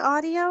 ew. The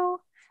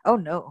audio. Oh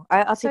no,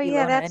 I'll So take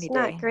yeah, Ilona that's any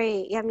not day.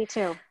 great. Yeah, me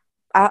too.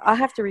 I'll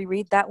have to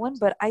reread that one,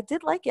 but I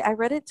did like it. I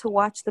read it to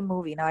watch the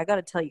movie. Now I got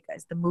to tell you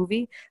guys, the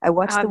movie. I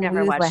watched I've the movie never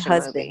with my watched a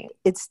husband. movie.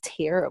 It's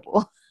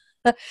terrible.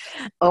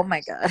 Oh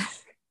my god.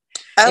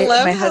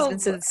 My husband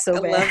said it's so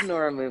I bad. love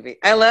Nora movie.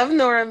 I love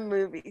Nora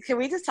movie. Can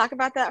we just talk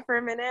about that for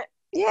a minute?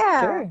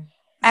 Yeah. Sure.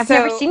 I've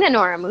never seen a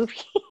Nora movie.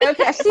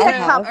 Okay, I've seen I a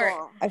have.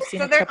 couple. I've seen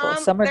so a they're couple.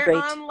 on. Some are they're great.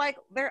 on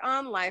they're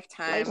on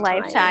Lifetime.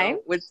 Lifetime.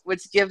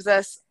 Which gives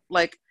us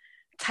like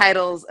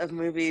titles of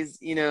movies.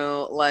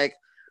 Like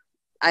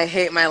I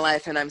Hate My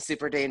Life and I'm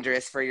Super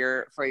Dangerous for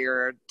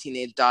your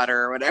teenage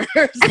daughter or whatever.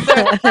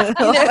 So,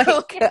 Oh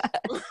my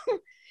god.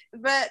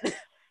 but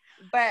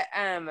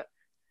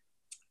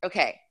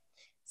okay.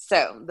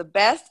 So the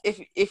best,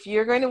 if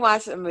you're going to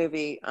watch a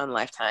movie on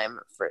Lifetime,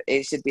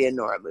 it should be a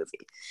Nora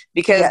movie,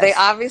 because they Yes.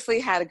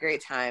 obviously had a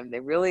great time. They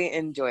really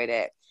enjoyed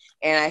it,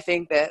 and I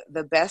think that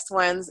the best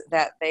ones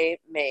that they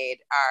made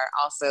are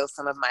also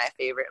some of my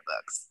favorite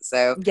books.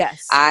 So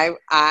Yes. I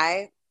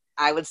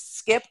would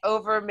skip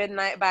over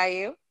Midnight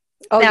Bayou.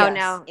 Oh No, yes.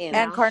 no,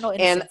 And no. Carnal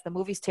Innocence. The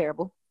movie's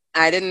terrible.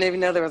 I didn't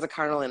even know there was a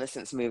Carnal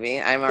Innocence movie.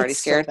 I'm already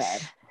It's scared. so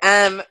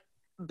bad.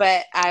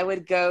 But I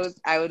would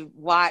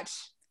watch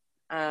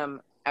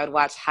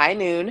High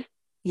Noon.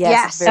 Yes.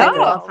 Yes, Very I good.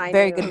 love High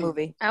Very Noon. good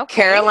movie. Okay.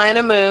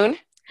 Carolina Moon.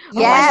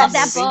 Oh, I love Yes.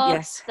 that book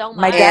Yes. so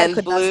much. My dad and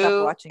could not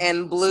stop watching.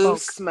 And Blue Smoke.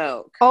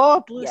 Smoke.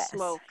 Oh, Blue Yes.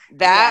 Smoke.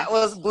 That Yes.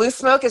 was Blue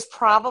Smoke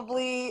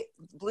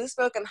Blue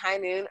Smoke and High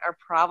Noon are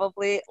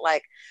probably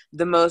like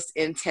the most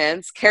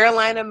intense.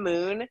 Carolina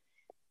Moon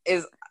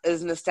is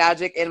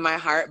nostalgic in my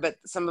heart, but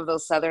some of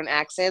those Southern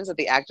accents that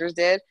the actors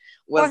did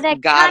was Or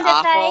that god kind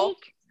of awful.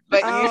 fake.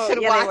 But Oh, you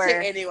should yeah, they watch it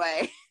were.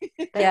 anyway.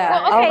 Yeah.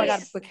 Well, Oh my okay.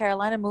 god. But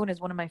Carolina Moon is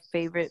one of my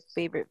favorite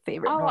Oh,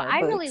 Nora I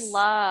books. really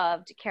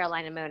loved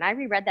Carolina Moon. I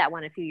reread that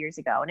one a few years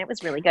ago, and it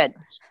was really good.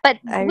 But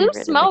I Blue reread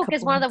it a Smoke is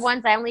couple one of the months.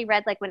 ones I only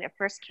read like when it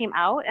first came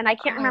out, and I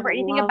can't remember I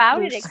anything love about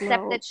Blue it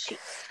except that Smoke. she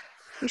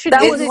You should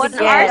That read was it one an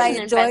book that I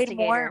arson enjoyed investigator.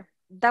 more.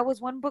 That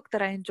was one book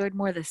that I enjoyed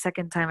more the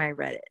second time I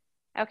read it.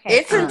 Okay.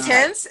 It's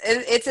intense.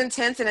 It's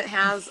intense, and it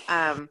has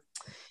Bingo.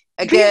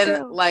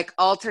 again like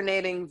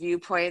alternating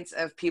viewpoints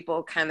of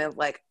people kind of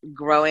like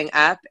growing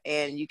up,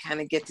 and you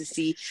kind of get to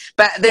see.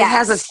 But it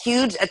has this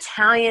huge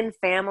Italian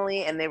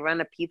family, and they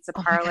run a pizza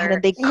Oh my parlor. god,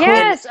 and they cook.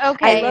 Yes. I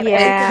Okay. love They everything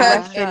Yeah.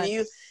 cook, and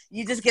restaurants.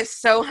 you just get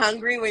so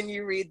hungry when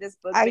you read this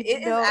book. I But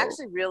it know. is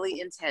actually really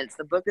intense.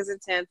 The book is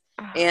intense,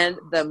 and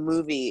the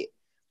movie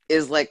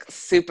is like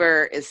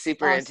super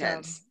Awesome.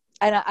 intense.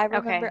 And I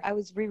remember I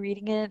was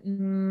rereading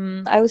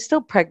it. I was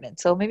still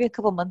pregnant, so maybe a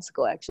couple months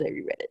ago, actually, I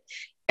reread it.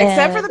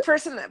 Except for And- the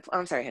person that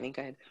I'm sorry, honey,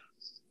 go ahead.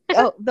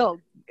 Oh no,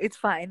 it's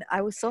fine.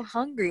 I was so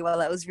hungry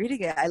while I was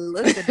reading it. I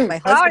looked, and my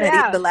husband had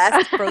eaten the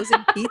last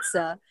frozen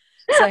pizza,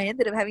 so I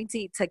ended up having to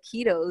eat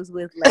taquitos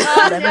with like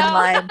lemon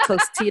lime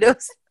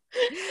Tostitos.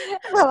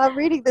 Well, I'm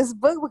reading this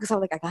book because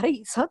I'm like, I gotta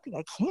eat something.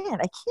 I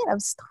can't. I'm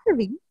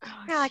starving.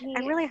 Yeah, like,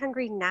 I'm really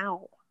hungry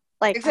now.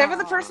 Like, Except for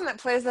the person that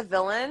plays the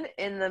villain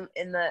in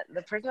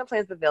the person that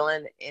plays the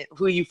villain,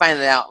 who you find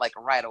it out like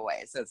right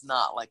away, so it's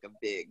not like a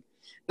big,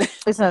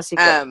 It's not a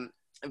secret.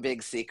 a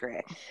big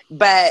secret.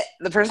 But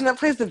the person that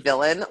plays the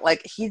villain,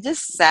 like he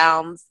just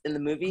sounds in the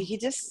movie, he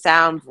just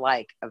sounds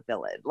like a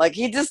villain. Like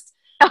he just,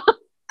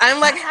 I'm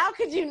like, how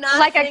could you not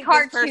like think a this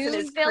person cartoon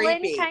is villain,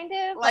 creepy? kind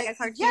of like a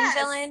cartoon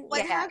villain.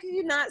 Like, how can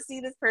you not see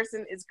this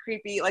person is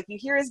creepy? Like, you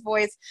hear his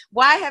voice.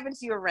 Why haven't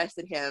you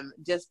arrested him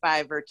just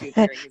by virtue of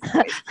hearing his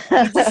voice?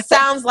 He just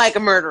sounds like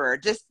a murderer.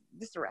 Just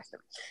arrest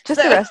him.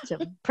 Just arrest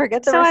him.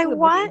 Forget the so rest I of the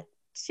want movie.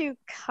 to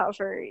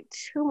cover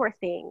two more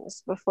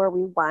things before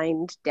we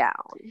wind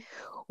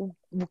down.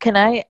 Can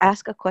I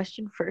ask a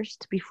question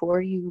first before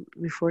you?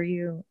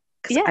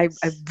 Because Yes.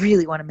 I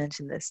really want to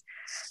mention this.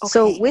 Okay.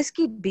 So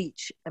Whiskey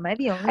Beach. Am I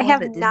the only I one have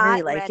that didn't not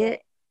really like read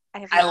it? I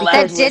have I not love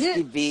read That it.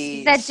 Whiskey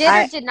Beach. That did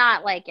or did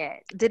not like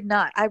it. Did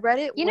not. I read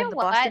it You when know the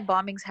what? Boston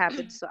bombings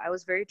happened, so I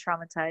was very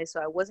traumatized. So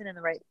I wasn't in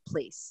the right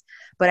place.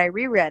 But I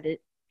reread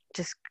it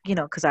just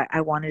because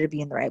I wanted to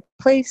be in the right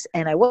place,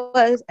 and I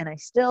was, and I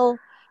still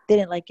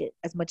didn't like it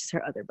as much as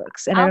her other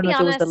books. And I I'll don't know be if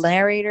it was the honest.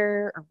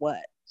 narrator or what.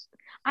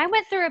 I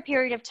went through a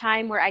period of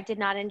time where I did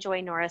not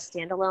enjoy Nora's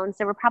standalones.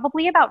 There were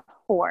probably about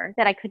 4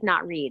 that I could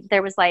not read.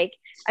 There was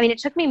it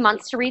took me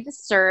months to read The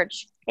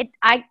Search.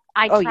 I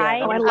Oh, yeah,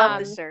 tried. Oh, I love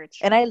The Search.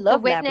 And I The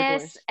love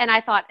Witness, Labradors. and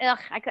I thought,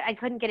 I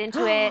couldn't get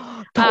into it.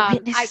 The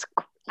Witness.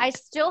 I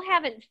still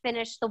haven't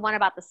finished the one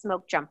about the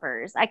smoke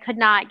jumpers. I could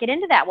not get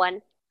into that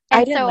one. I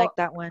And didn't so like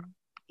that one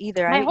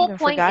either. my I whole even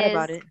point forgot is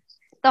about it.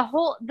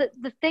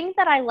 the thing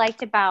that I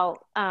liked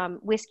about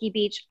Whiskey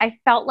Beach, I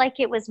felt like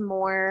it was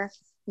more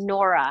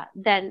Nora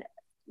than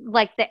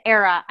like the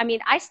era. I mean,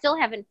 I still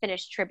haven't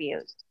finished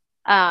Tribute.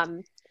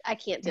 I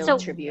can't deal So-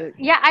 with tribute.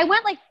 Yeah, I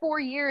went like 4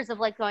 years of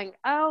like going,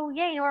 oh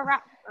yeah,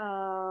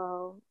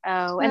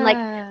 and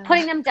like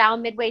putting them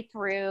down midway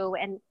through.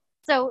 And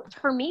so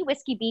for me,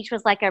 Whiskey Beach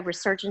was like a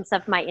resurgence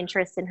of my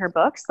interest in her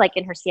books, like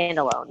in her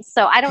standalones.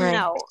 So I don't Right.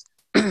 know.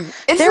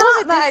 It's There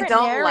was not a that I different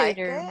don't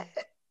narrator. like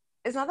it.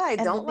 It's not that I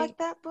And don't the like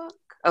that book.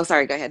 Oh,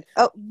 sorry. Go ahead.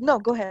 Oh no,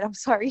 go ahead. I'm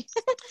sorry.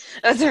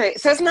 That's all right.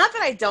 So it's not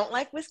that I don't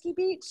like Whiskey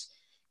Beach.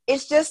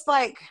 It's just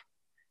like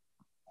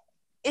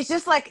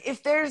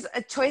if there's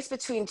a choice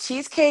between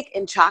cheesecake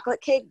and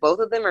chocolate cake, both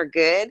of them are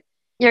good.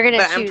 You're gonna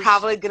But choose. I'm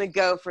probably gonna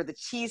go for the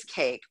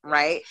cheesecake,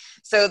 right?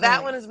 So that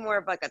Right. one is more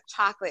of like a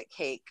chocolate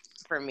cake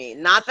for me.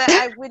 Not that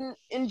I wouldn't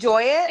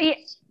enjoy it, Yeah,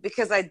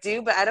 because I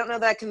do, but I don't know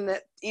that I can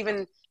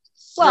even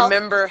well,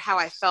 remember how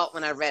I felt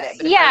when I read it.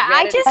 But if yeah, I read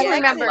I it just again,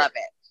 remember- I love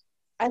it.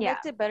 I Yeah.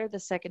 liked it better the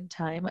second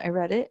time I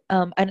read it.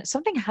 And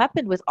something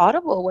happened with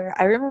Audible where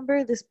I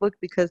remember this book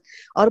because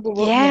Audible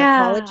wrote me an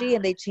Yeah. apology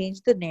and they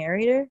changed the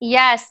narrator.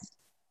 yes,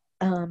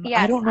 I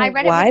don't know I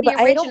read why, it with but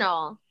the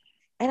original.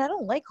 I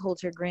don't like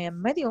Holter Graham.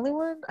 Am I the only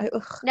one? It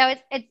No,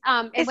 it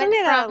Isn't went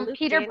it, from Luke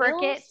Peter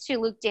Daniels? Burkett to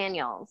Luke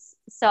Daniels.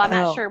 So I'm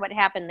not Oh. sure what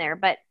happened there,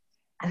 but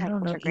I I like don't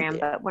know Walter Graham, either.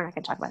 but we're not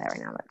going to talk about that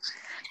right now. But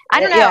I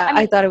don't know. Yeah, I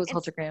mean, thought it was it's,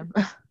 Holter Graham.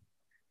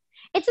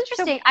 It's So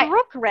interesting.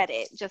 Brooke read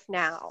it just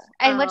now.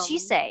 And what'd she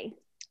say?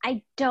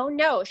 I don't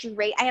know.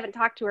 I haven't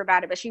talked to her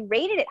about it, but she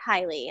rated it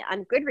highly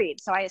on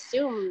Goodreads, so I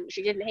assume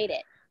she didn't hate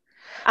it.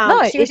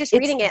 No, she was just it's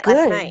reading it good.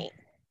 last night.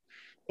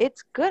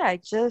 It's good.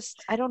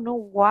 I don't know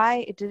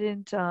why it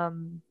didn't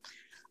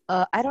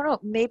I don't know,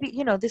 maybe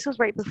this was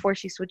right before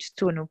she switched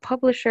to a new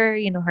publisher,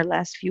 her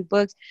last few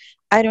books.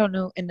 I don't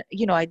know. And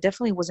I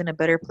definitely was in a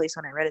better place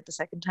when I read it the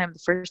second time. The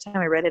first time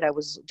I read it, I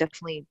was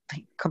definitely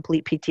like,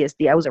 complete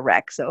PTSD. I was a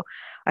wreck, so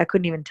I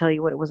couldn't even tell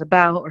you what it was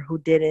about or who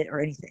did it or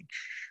anything.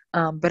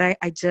 But I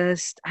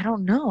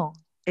don't know.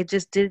 It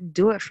just didn't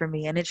do it for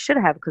me, and it should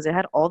have, because it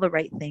had all the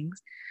right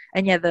things.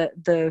 And yeah,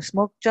 the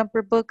Smoke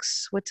Jumper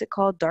books, what's it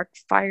called? Dark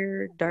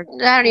Fire. I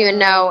don't even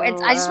know. I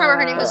just remember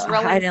her name was I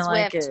Rowan didn't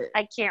Swift. like it.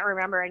 I can't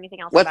remember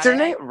anything else What's about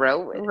her it. name?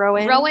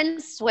 Rowan. Rowan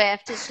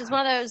Swift. It's just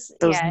one of those.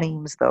 Those yeah.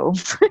 names, though.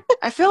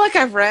 I feel like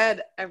I've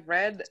read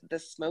the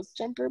Smoke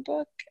Jumper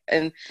book,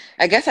 and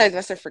I guess I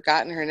must have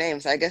forgotten her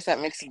name. So I guess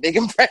that makes a big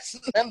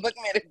impression. That book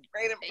made a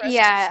great impression.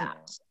 Yeah.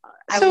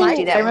 I So- would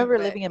do that. I remember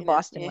but, living in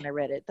Boston when I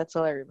read it. That's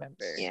all I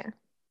remember. Yeah.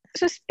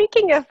 So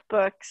speaking of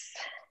books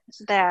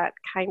that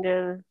kind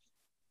of,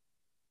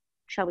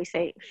 shall we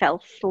say,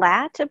 fell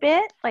flat a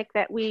bit, like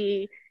that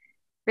we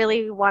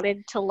really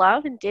wanted to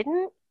love and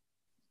didn't,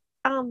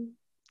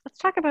 let's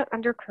talk about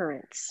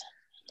Undercurrents.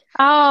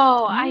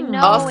 Oh, I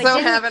know. Also,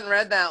 haven't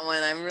read that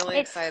one. I'm really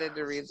excited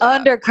to read that.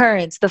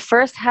 Undercurrents. The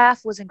first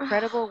half was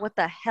incredible. What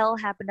the hell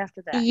happened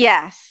after that?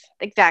 Yes,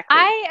 exactly.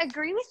 I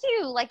agree with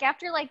you. Like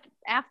after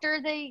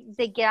they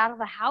get out of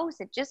the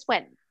house, it just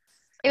went.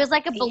 It was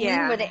like a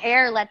balloon where the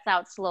air lets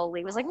out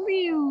slowly. It was like,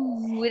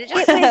 whew, it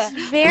just it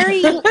was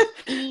very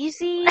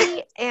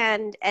easy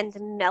and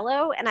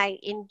mellow, and I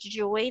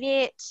enjoyed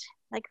it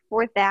like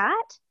for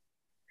that.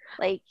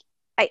 Like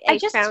I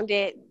just found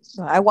it.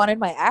 I wanted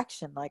my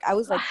action. Like I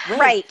was like, Ray.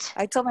 Right.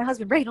 I told my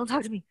husband, Ray, don't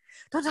talk to me.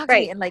 Don't talk to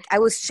me. And like I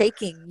was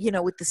shaking,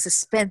 with the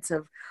suspense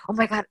of, oh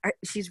my God,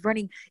 she's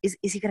running. Is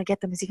he gonna get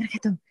them? Is he gonna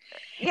get them?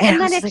 Yeah,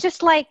 and then it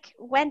just like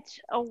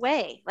went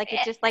away. Like it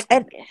just like.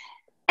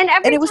 And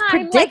every it was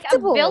time,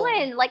 predictable.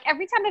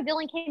 every time a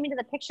villain came into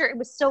the picture, it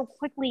was so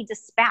quickly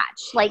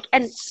dispatched.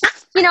 And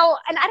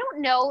I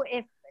don't know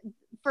if,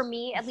 for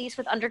me, at least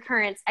with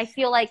Undercurrents, I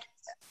feel like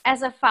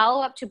as a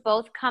follow-up to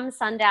both Come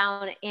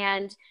Sundown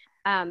and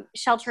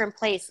Shelter in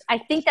Place, I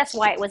think that's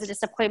why it was a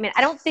disappointment.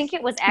 I don't think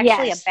it was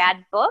actually a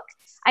bad book.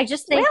 I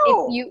just think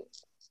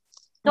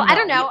I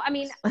don't know. I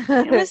mean,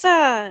 it was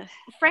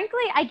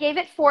frankly, I gave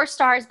it 4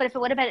 stars, but if it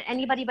would have been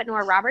anybody but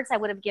Nora Roberts, I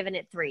would have given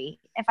it 3,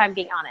 if I'm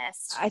being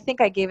honest. I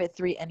think I gave it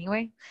 3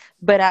 anyway,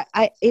 but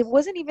it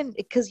wasn't even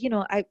because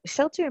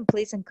Shelter in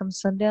Place and Come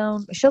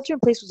Sundown. Shelter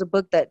in Place was a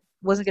book that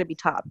wasn't going to be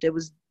topped. It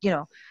was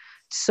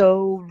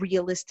so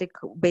realistic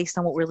based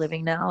on what we're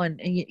living now,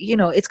 and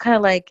it's kind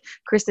of like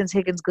Kristen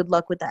Higgins. Good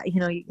luck with that. You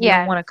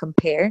don't want to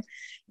compare,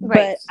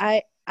 right.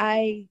 But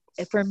I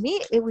for me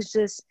it was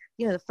just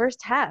the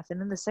first half, and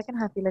then the second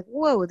half you're like,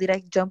 whoa, did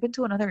I jump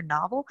into another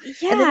novel?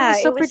 Yeah, and then it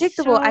was so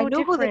predictable. So I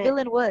knew who the different.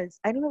 villain was.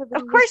 I knew who the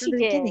villain Of course was from the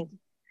you did. beginning.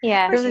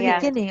 Yeah, from the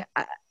beginning.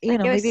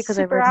 Maybe because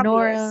I read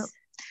Nora.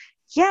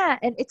 Yeah,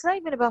 and it's not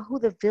even about who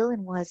the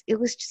villain was. It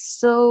was just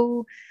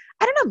so.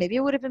 I don't know. Maybe it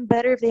would have been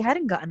better if they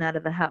hadn't gotten out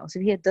of the house.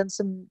 If he had done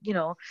some,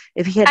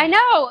 if he had. I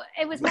know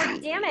it was more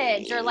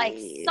damage or like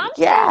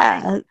something.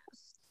 Yeah.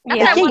 Do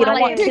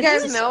you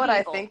guys know what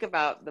I think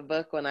about the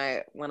book when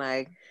I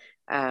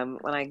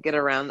when I get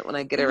around to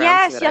it.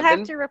 Yes, you'll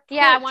have to report.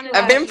 Yeah, I wanted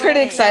I've to been pretty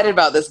let me excited know.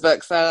 about this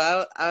book,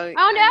 so Oh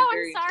no,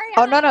 I'm sorry.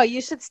 Oh no,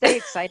 you should stay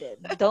excited.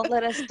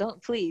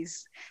 Don't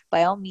please.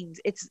 By all means.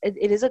 It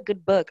is a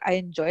good book. I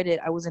enjoyed it.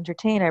 I was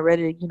entertained. I read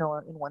it, in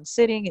one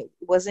sitting. It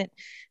wasn't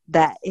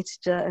that, it's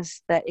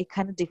just that it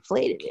kind of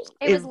deflated it.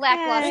 It was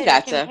lackluster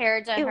Gotcha.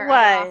 compared to It her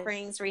was. other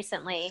offerings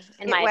recently,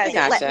 in my opinion.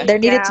 Gotcha. Let me There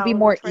needed to be down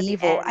more toward the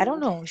evil. I don't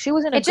end. know. She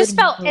was in a It just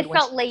good felt mood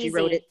when lazy. she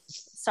wrote it.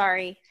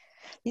 Sorry.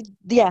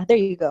 Yeah, there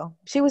you go.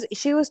 She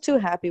was too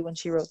happy when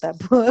she wrote that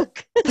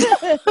book.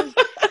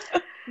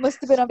 Must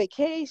have been on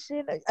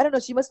vacation. I don't know.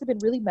 She must have been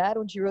really mad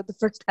when she wrote the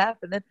first half,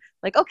 and then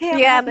like, okay, I'm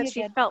Yeah, happy and then she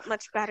again. felt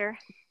much better.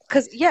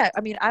 Because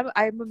I mean,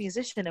 I'm a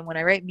musician, and when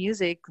I write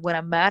music, when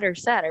I'm mad or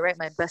sad, I write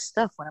my best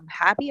stuff. When I'm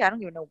happy, I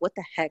don't even know what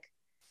the heck.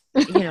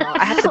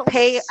 I have to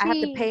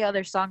pay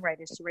other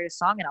songwriters to write a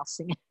song, and I'll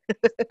sing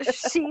it.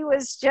 She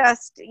was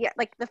just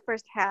like the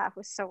first half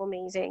was so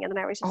amazing, and then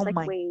I was just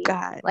wait,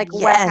 God, like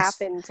what yes.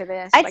 happened to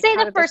this? I'd Like, say how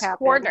the did this first happen?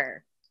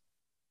 quarter.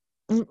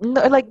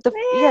 No, like the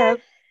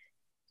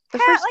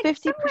first like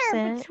 50%.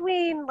 somewhere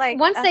between like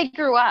Once a they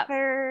grew up.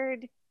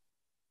 third.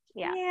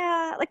 Yeah.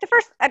 Yeah, like the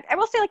first. I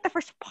will say like the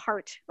first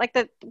part, like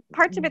the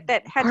parts of it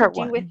that had Part to do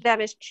one. with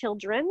them as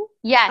children.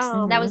 Yes,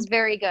 Mhm. that was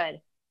very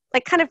good.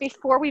 Like kind of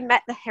before we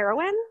met the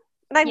heroine,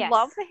 and I Yes.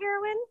 love the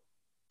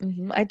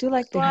heroine, I do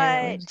like the But-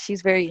 heroine.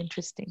 She's very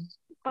interesting.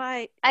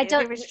 but I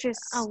don't. It was just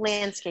A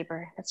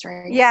landscaper. That's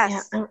right.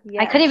 Yes, Yeah.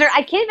 yes. I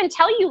can't even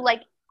tell you.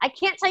 Like, I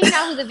can't tell you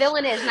now who the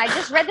villain is, and I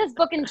just read this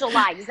book in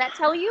July. Does that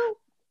tell you?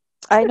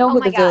 I know Oh who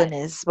my the villain God.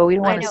 is, but we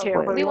don't I want to know too,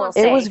 spoil but it. we won't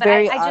It say, was but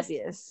very I just-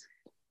 obvious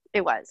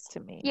It was. to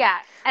me. Yeah,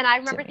 and I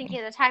remember To thinking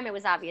me. at the time it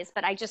was obvious,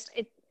 but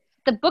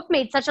the book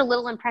made such a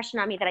little impression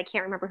on me that I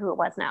can't remember who it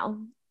was now.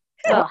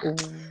 Ugh.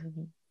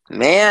 Ooh.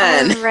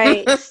 Man. All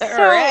right. So, All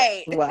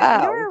right.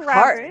 Wow. Nora harsh.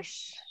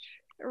 Roberts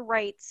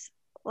writes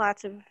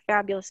lots of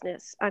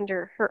fabulousness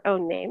under her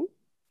own name,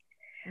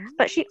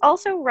 but she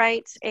also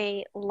writes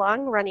a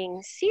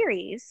long-running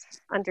series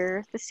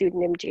under the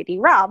pseudonym J.D.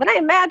 Robb. And I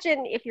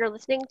imagine if you're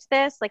listening to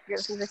this, like if you're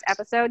listening to this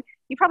episode,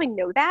 you probably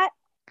know that,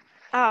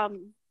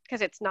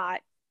 because it's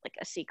not like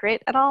a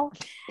secret at all.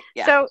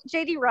 Yeah. So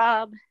J.D.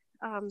 Robb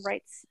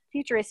writes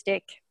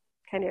futuristic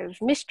kind of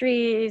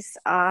mysteries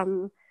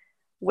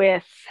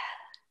with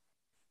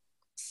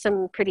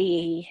some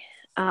pretty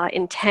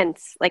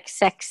intense like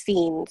sex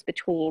scenes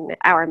between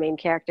our main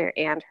character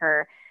and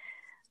her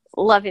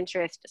love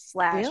interest /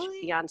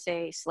 Really?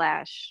 fiance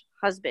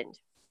 / husband.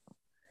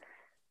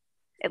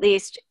 At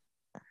least,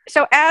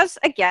 so as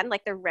again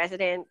like the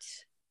resident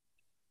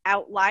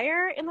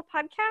outlier in the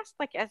podcast,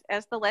 like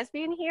as the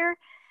lesbian here,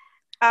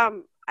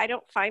 I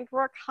don't find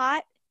Rourke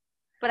hot,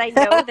 but I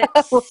know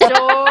that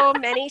so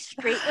many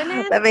straight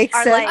women That makes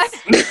are sense.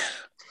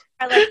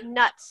 like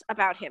nuts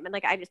about him, and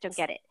like I just don't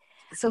get it.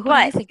 So who do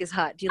you But- think is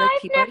hot? Do you like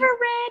I've Peabody? never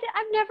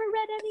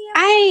read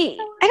any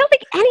of I don't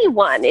think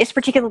anyone is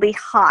particularly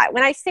hot.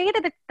 When I say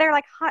that they're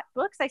like hot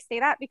books, I say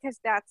that because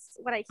that's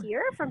what I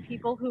hear from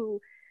people who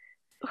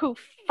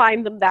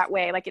find them that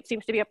way. Like it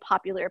seems to be a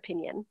popular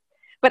opinion.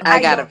 But I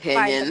I got don't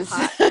opinions.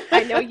 find them hot.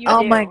 I know you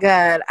Oh do. my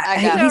God.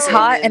 I got He's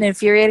hot and opinions.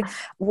 infuriating.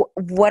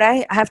 What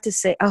I have to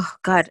say, oh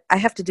God, I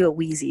have to do a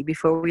wheezy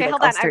before we Okay, like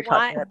hold all on. start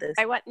talking about this.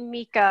 I want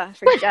Mika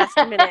for just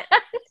a minute.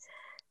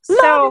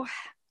 So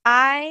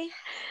I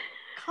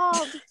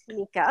called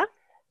Mika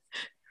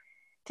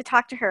to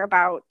talk to her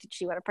about did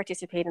she want to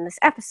participate in this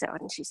episode,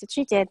 and she said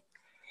she did.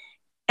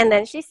 And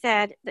then she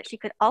said that she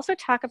could also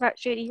talk about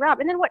J.D. Robb.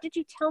 And then what did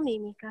you tell me,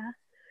 Mika?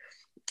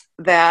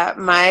 That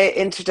my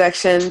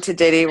introduction to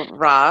J.D.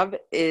 Robb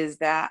is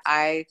that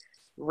I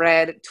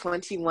read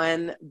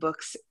 21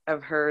 books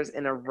of hers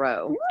in a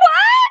row.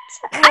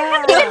 What?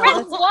 I didn't Wow, read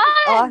that's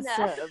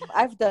one. Awesome.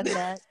 I've done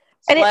that.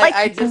 And it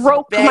I just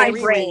broke my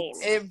begged- brain.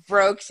 It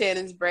broke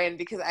Shannon's brain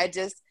because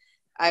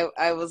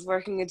I was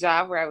working a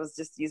job where I was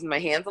just using my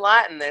hands a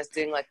lot and I was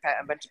doing like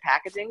a bunch of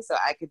packaging, so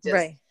I could just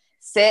Right.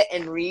 sit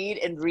and read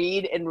and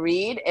read and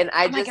read. And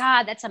I Oh my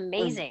God, that's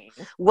amazing.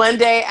 one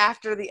day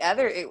after the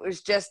other, it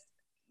was just,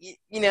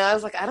 I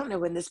was like, I don't know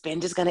when this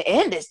binge is going to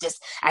end.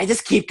 I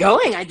just keep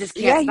going. I just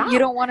can't stop. You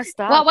don't want to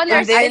stop. Well, when And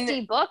there's then-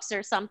 50 books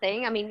or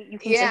something, I mean, you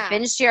can Yeah. just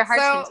binge to your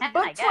heart's So content,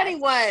 book I guess.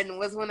 21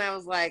 was when I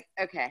was like,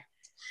 okay,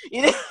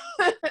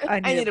 I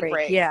need a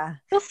break. Yeah.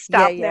 We'll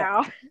stop Yeah.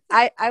 now.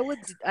 I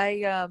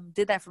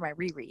did that for my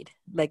reread.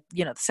 Like,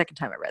 the second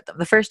time I read them.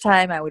 The first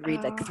time I would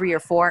read like 3 or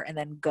 4 and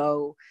then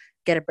go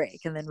get a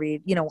break and then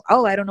read,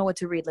 I don't know what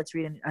to read. Let's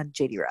read on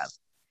J.D. Robb.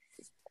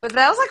 But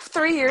that was like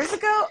 3 years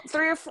ago,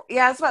 3 or 4.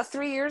 Yeah, it's about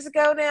 3 years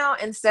ago now.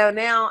 And so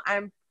now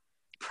I'm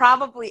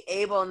probably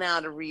able now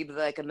to read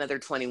like another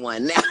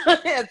 21 now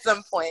at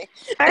some point.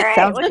 All right.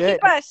 Sounds Well,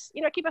 good.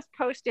 keep us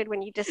posted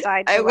when you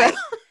decide I to will.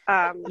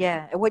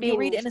 Yeah. And when you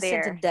read binge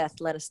Innocent there. in Death,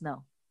 let us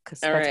know.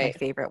 Because All that's my right.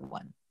 favorite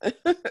one.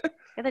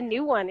 Yeah, the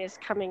new one is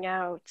coming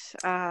out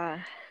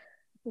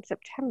in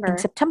September. In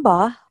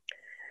September.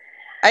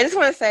 I just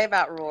want to say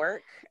about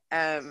Rourke,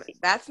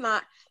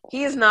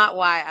 he is not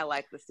why I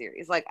like the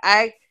series. Like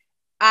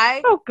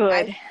Oh,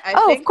 good. I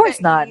Oh, think of course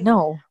that not.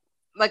 No.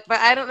 like, but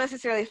I don't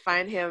necessarily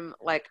find him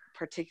like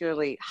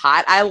particularly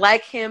hot. I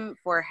like him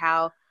for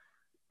how,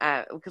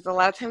 because a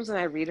lot of times when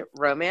I read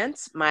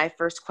romance, my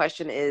first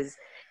question is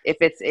if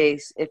it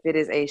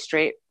is a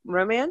straight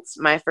romance,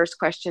 my first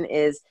question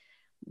is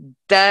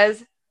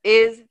is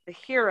the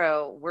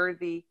hero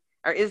worthy,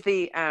 or is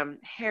the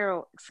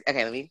hero,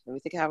 okay, let me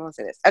think how I want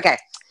to say this. Okay.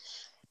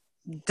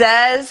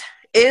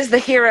 Is the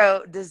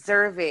hero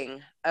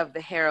deserving of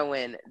the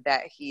heroine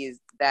that he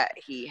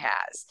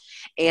has?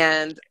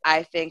 And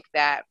I think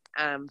that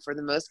for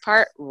the most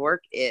part,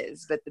 Rourke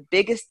is. But the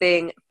biggest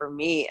thing for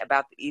me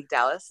about the Eve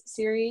Dallas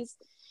series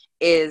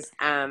is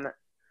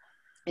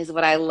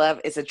what I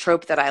love, is a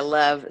trope that I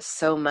love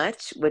so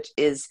much, which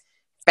is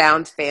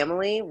found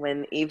family.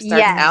 When Eve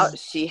starts out,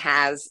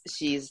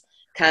 she's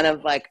kind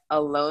of like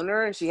a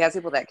loner, and she has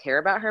people that care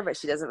about her, but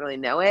she doesn't really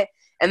know it.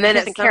 And then She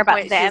at doesn't some care about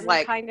point, them, she's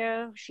like, kind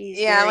of. She's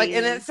yeah, very... like,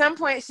 and at some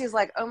point, she's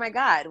like, oh my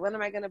God, when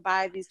am I going to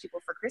buy these people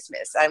for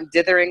Christmas? I'm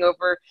dithering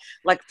over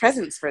like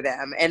presents for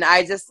them. And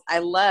I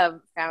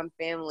love found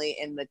family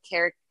and the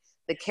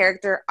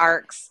character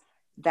arcs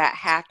that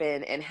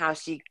happen and how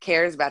she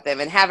cares about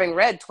them. And having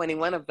read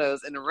 21 of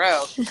those in a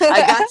row,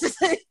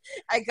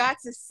 I got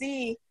to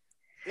see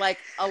like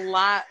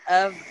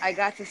I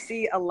got to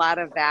see a lot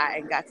of that,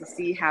 and got to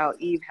see how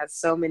Eve has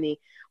so many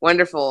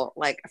wonderful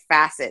like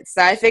facets.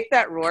 So I think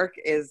that Rourke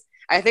is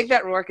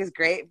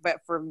great,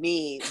 but for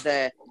me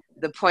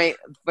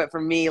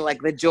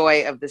like the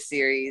joy of the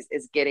series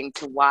is getting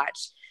to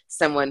watch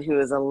someone who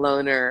is a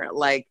loner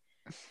like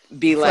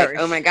be like, Flourish.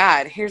 oh my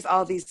God, here's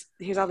all these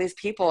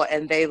people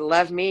and they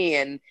love me,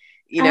 and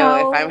you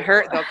know, if I'm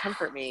hurt, they'll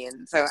comfort me.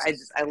 And so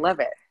I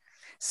love it.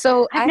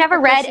 So I've never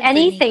read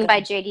anything by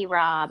J.D.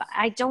 Robb.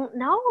 I don't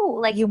know.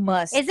 Like, you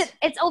must.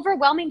 It's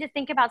overwhelming to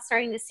think about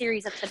starting the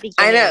series at the beginning.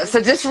 I know. So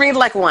just read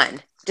like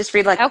one. Just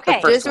read like the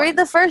first just read one.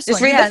 the first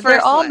just one. Read yeah, the first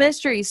they're all one.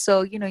 mysteries,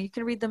 so you know you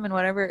can read them in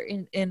whatever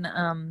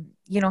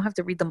you don't have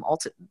to read them all.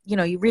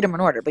 You read them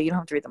in order, but you don't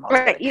have to read them all.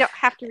 Right. Together. You don't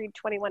have to read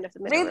 21 of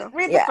them in a row.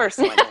 Read the first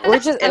one.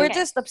 we're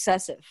just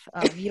obsessive.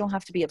 You don't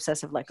have to be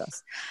obsessive like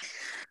us.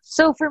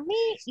 So for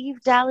me,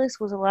 Eve Dallas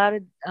was a lot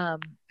of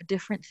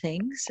different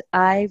things.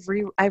 I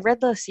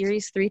read the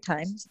series 3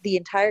 times, the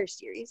entire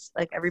series,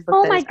 like every book.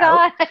 Oh my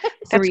God,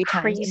 3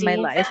 times in my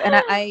life, and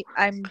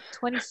I'm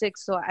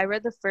 26, so I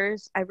read them for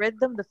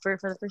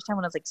the first time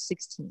when I was like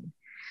 16,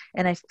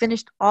 and I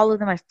finished all of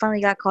them. I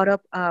finally got caught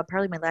up,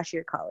 probably my last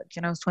year of college,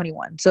 and I was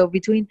 21. So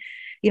between,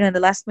 the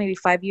last maybe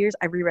 5 years,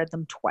 I reread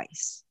them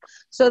twice.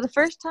 So the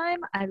first time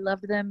I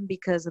loved them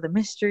because of the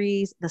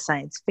mysteries, the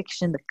science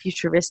fiction, the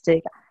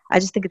futuristic. I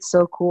just think it's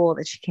so cool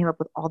that she came up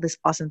with all these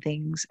awesome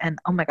things. And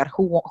oh my God,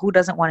 who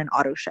doesn't want an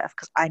auto chef?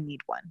 Because I need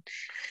one.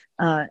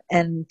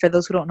 And for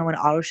those who don't know, an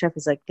auto chef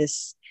is like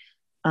this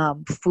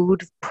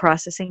food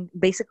processing.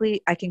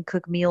 Basically, I can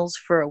cook meals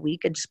for a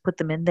week and just put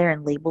them in there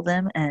and label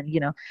them. And,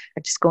 I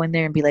just go in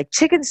there and be like,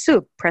 chicken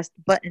soup, press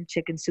the button,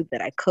 chicken soup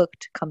that I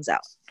cooked comes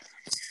out.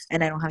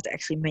 And I don't have to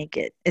actually make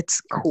it.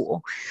 It's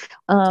cool.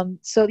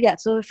 So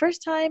the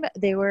first time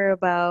they were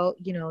about,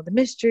 the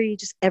mystery,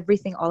 just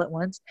everything all at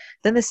once.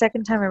 Then the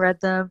second time I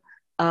read them,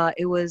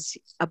 it was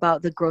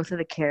about the growth of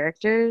the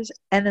characters.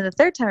 And then the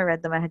third time I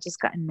read them, I had just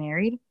gotten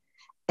married.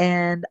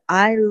 And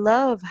I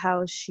love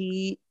how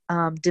she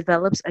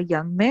develops a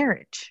young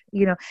marriage,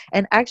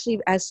 and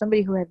actually as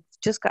somebody who had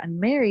just gotten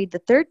married,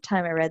 the third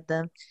time I read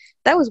them,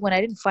 that was when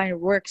I didn't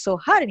find Rourke so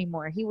hot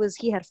anymore.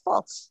 He had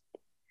faults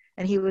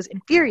and he was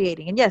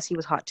infuriating, and yes, he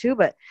was hot too,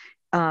 but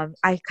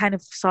I kind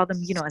of saw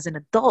them, as an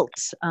adult,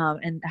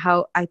 and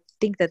how I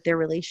think that their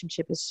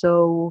relationship is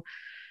so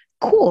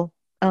cool.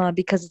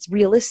 Because it's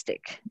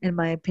realistic, in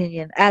my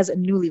opinion, as a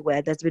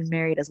newlywed that's been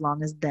married as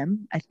long as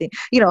them. I think,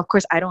 of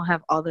course, I don't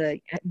have all the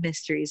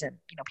mysteries, and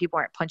people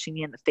aren't punching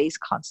me in the face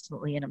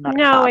constantly, and I'm not.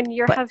 No, and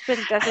your husband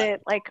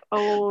doesn't like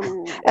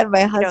own. And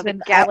my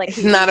husband,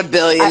 he's not a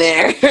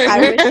billionaire.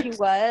 I wish he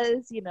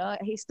was.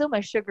 He's still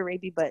my sugar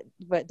baby, but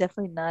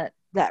definitely not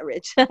that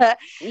rich.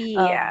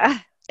 Yeah.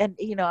 And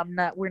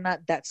we're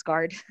not that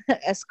scarred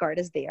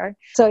as they are.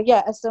 So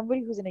yeah, as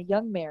somebody who's in a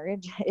young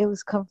marriage, it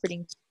was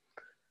comforting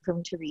for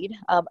me to read.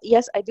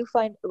 Yes, I do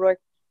find Rourke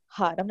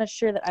hot. I'm not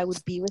sure that I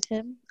would be with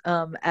him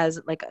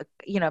as like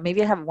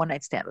maybe I have a one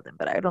night stand with him,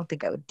 but I don't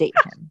think I would date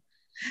him.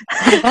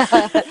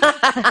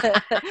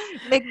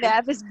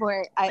 McNabb is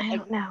more. I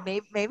don't know.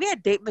 Maybe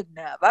I'd date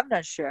McNabb. I'm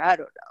not sure. I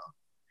don't know.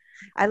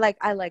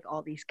 I like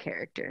all these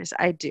characters.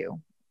 I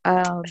do.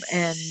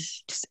 And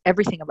just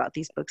everything about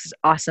these books is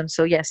awesome.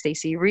 So yeah,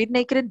 Stacy, read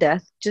Naked in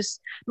Death.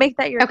 Just make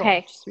that your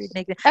goal. Just read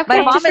Naked. Okay,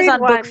 my mom is on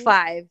book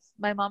 5.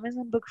 My mom is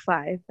on book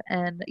 5,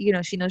 and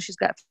she knows she's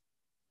got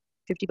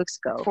 50 books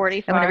to go.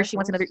 45. And whenever she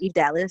wants another Eve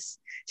Dallas,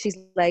 she's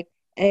like,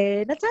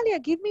 Natalia,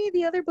 give me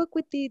the other book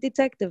with the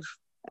detective.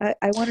 I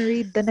want to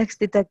read the next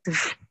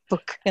detective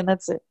book, and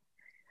that's it.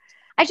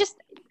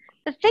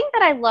 The thing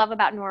that I love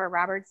about Nora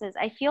Roberts is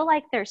I feel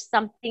like there's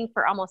something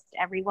for almost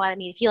everyone. I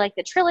mean, if you like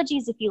the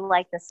trilogies, if you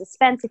like the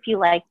suspense, if you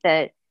like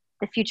the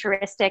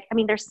futuristic, I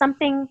mean, there's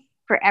something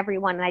for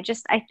everyone. And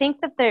I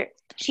think that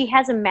she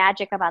has a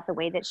magic about the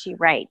way that she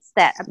writes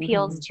that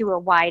appeals to a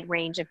wide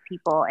range of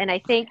people. And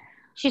I think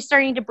she's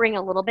starting to bring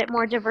a little bit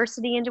more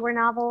diversity into her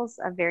novels,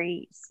 a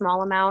very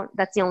small amount.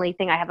 That's the only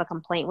thing I have a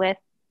complaint with.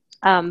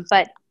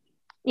 But,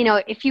 you know,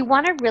 if you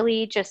want a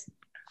really just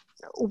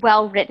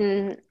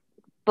well-written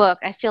book,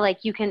 I feel like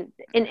you can,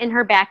 in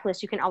her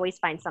backlist, you can always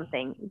find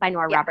something by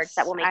Nora Roberts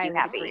that will make you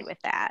happy. I agree with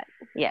that.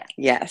 Yeah.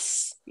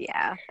 Yes.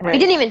 Yeah. We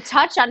didn't even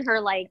touch on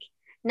her, like,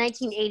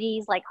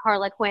 1980s, like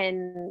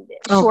Harlequin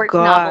short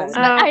novels.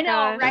 But I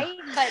know, right?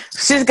 But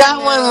she's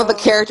got one with the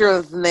character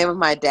with the name of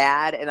my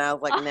dad, and I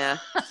was like, nah,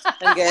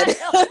 I'm good.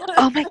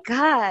 Oh my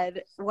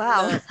God.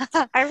 Wow.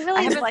 I'm really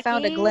I haven't lucky.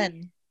 found a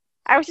Glenn.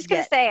 I was just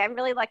going to say, I'm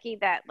really lucky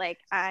that, like,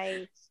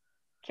 I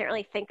can't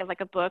really think of,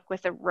 like, a book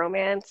with a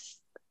romance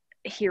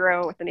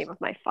hero with the name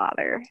of my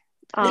father.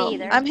 Me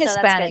either. I'm So that's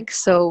Hispanic, good.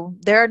 so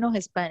there are no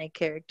Hispanic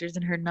characters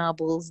in her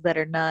novels that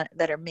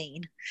are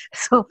mean.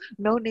 So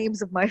no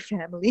names of my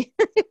family.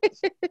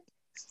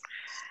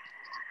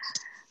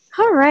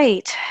 All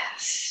right.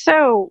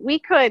 So we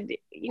could,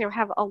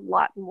 have a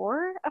lot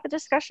more of a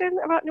discussion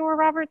about Nora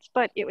Roberts,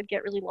 but it would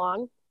get really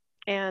long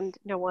and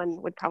no one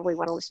would probably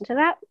want to listen to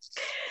that.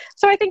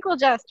 So I think we'll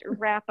just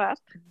wrap up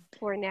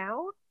for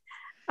now.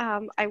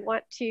 I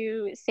want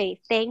to say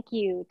thank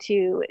you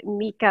to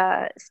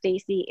Mika,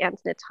 Stacy, and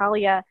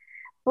Natalia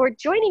for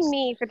joining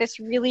me for this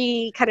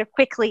really kind of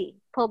quickly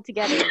pulled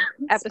together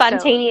episode.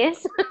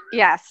 Spontaneous.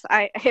 Yes,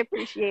 I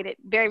appreciate it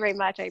very, very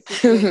much. I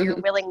appreciate your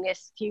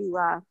willingness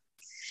to,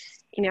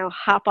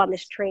 hop on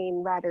this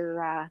train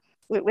rather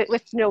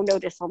with no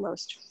notice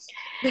almost.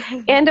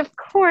 And of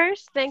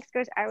course, thanks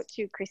goes out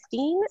to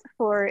Christine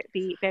for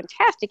the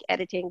fantastic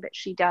editing that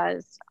she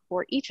does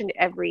for each and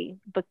every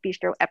Book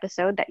Bistro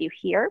episode that you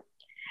hear.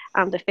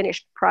 The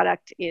finished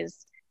product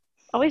is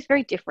always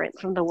very different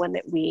from the one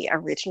that we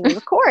originally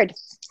record.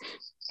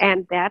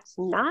 And that's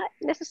not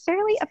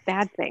necessarily a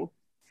bad thing.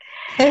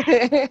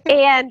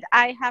 And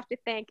I have to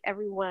thank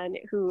everyone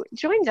who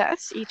joined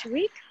us each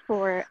week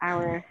for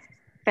our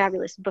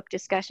fabulous book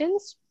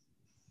discussions.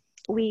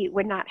 We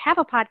would not have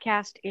a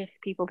podcast if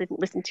people didn't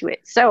listen to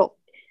it. So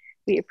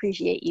we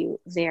appreciate you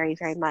very,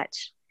 very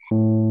much.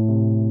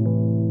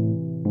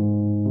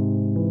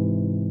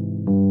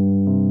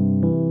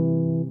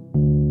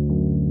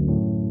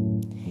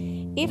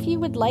 If you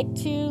would like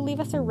to leave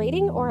us a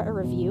rating or a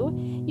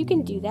review, you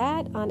can do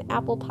that on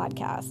Apple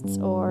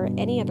Podcasts or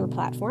any other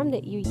platform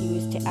that you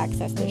use to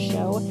access the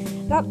show.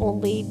 Not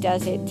only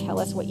does it tell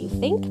us what you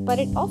think, but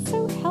it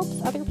also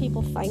helps other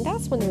people find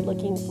us when they're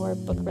looking for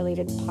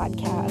book-related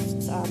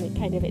podcasts. It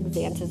kind of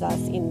advances us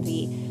in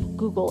the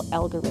Google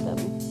algorithm.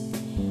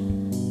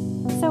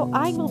 So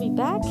I will be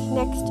back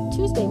next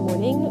Tuesday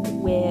morning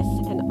with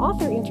an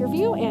author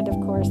interview and, of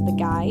course, the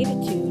guide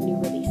to new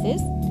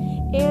releases.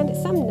 And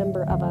some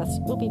number of us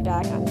will be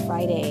back on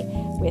Friday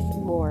with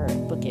more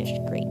bookish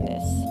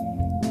greatness.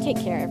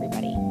 Take care,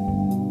 everybody.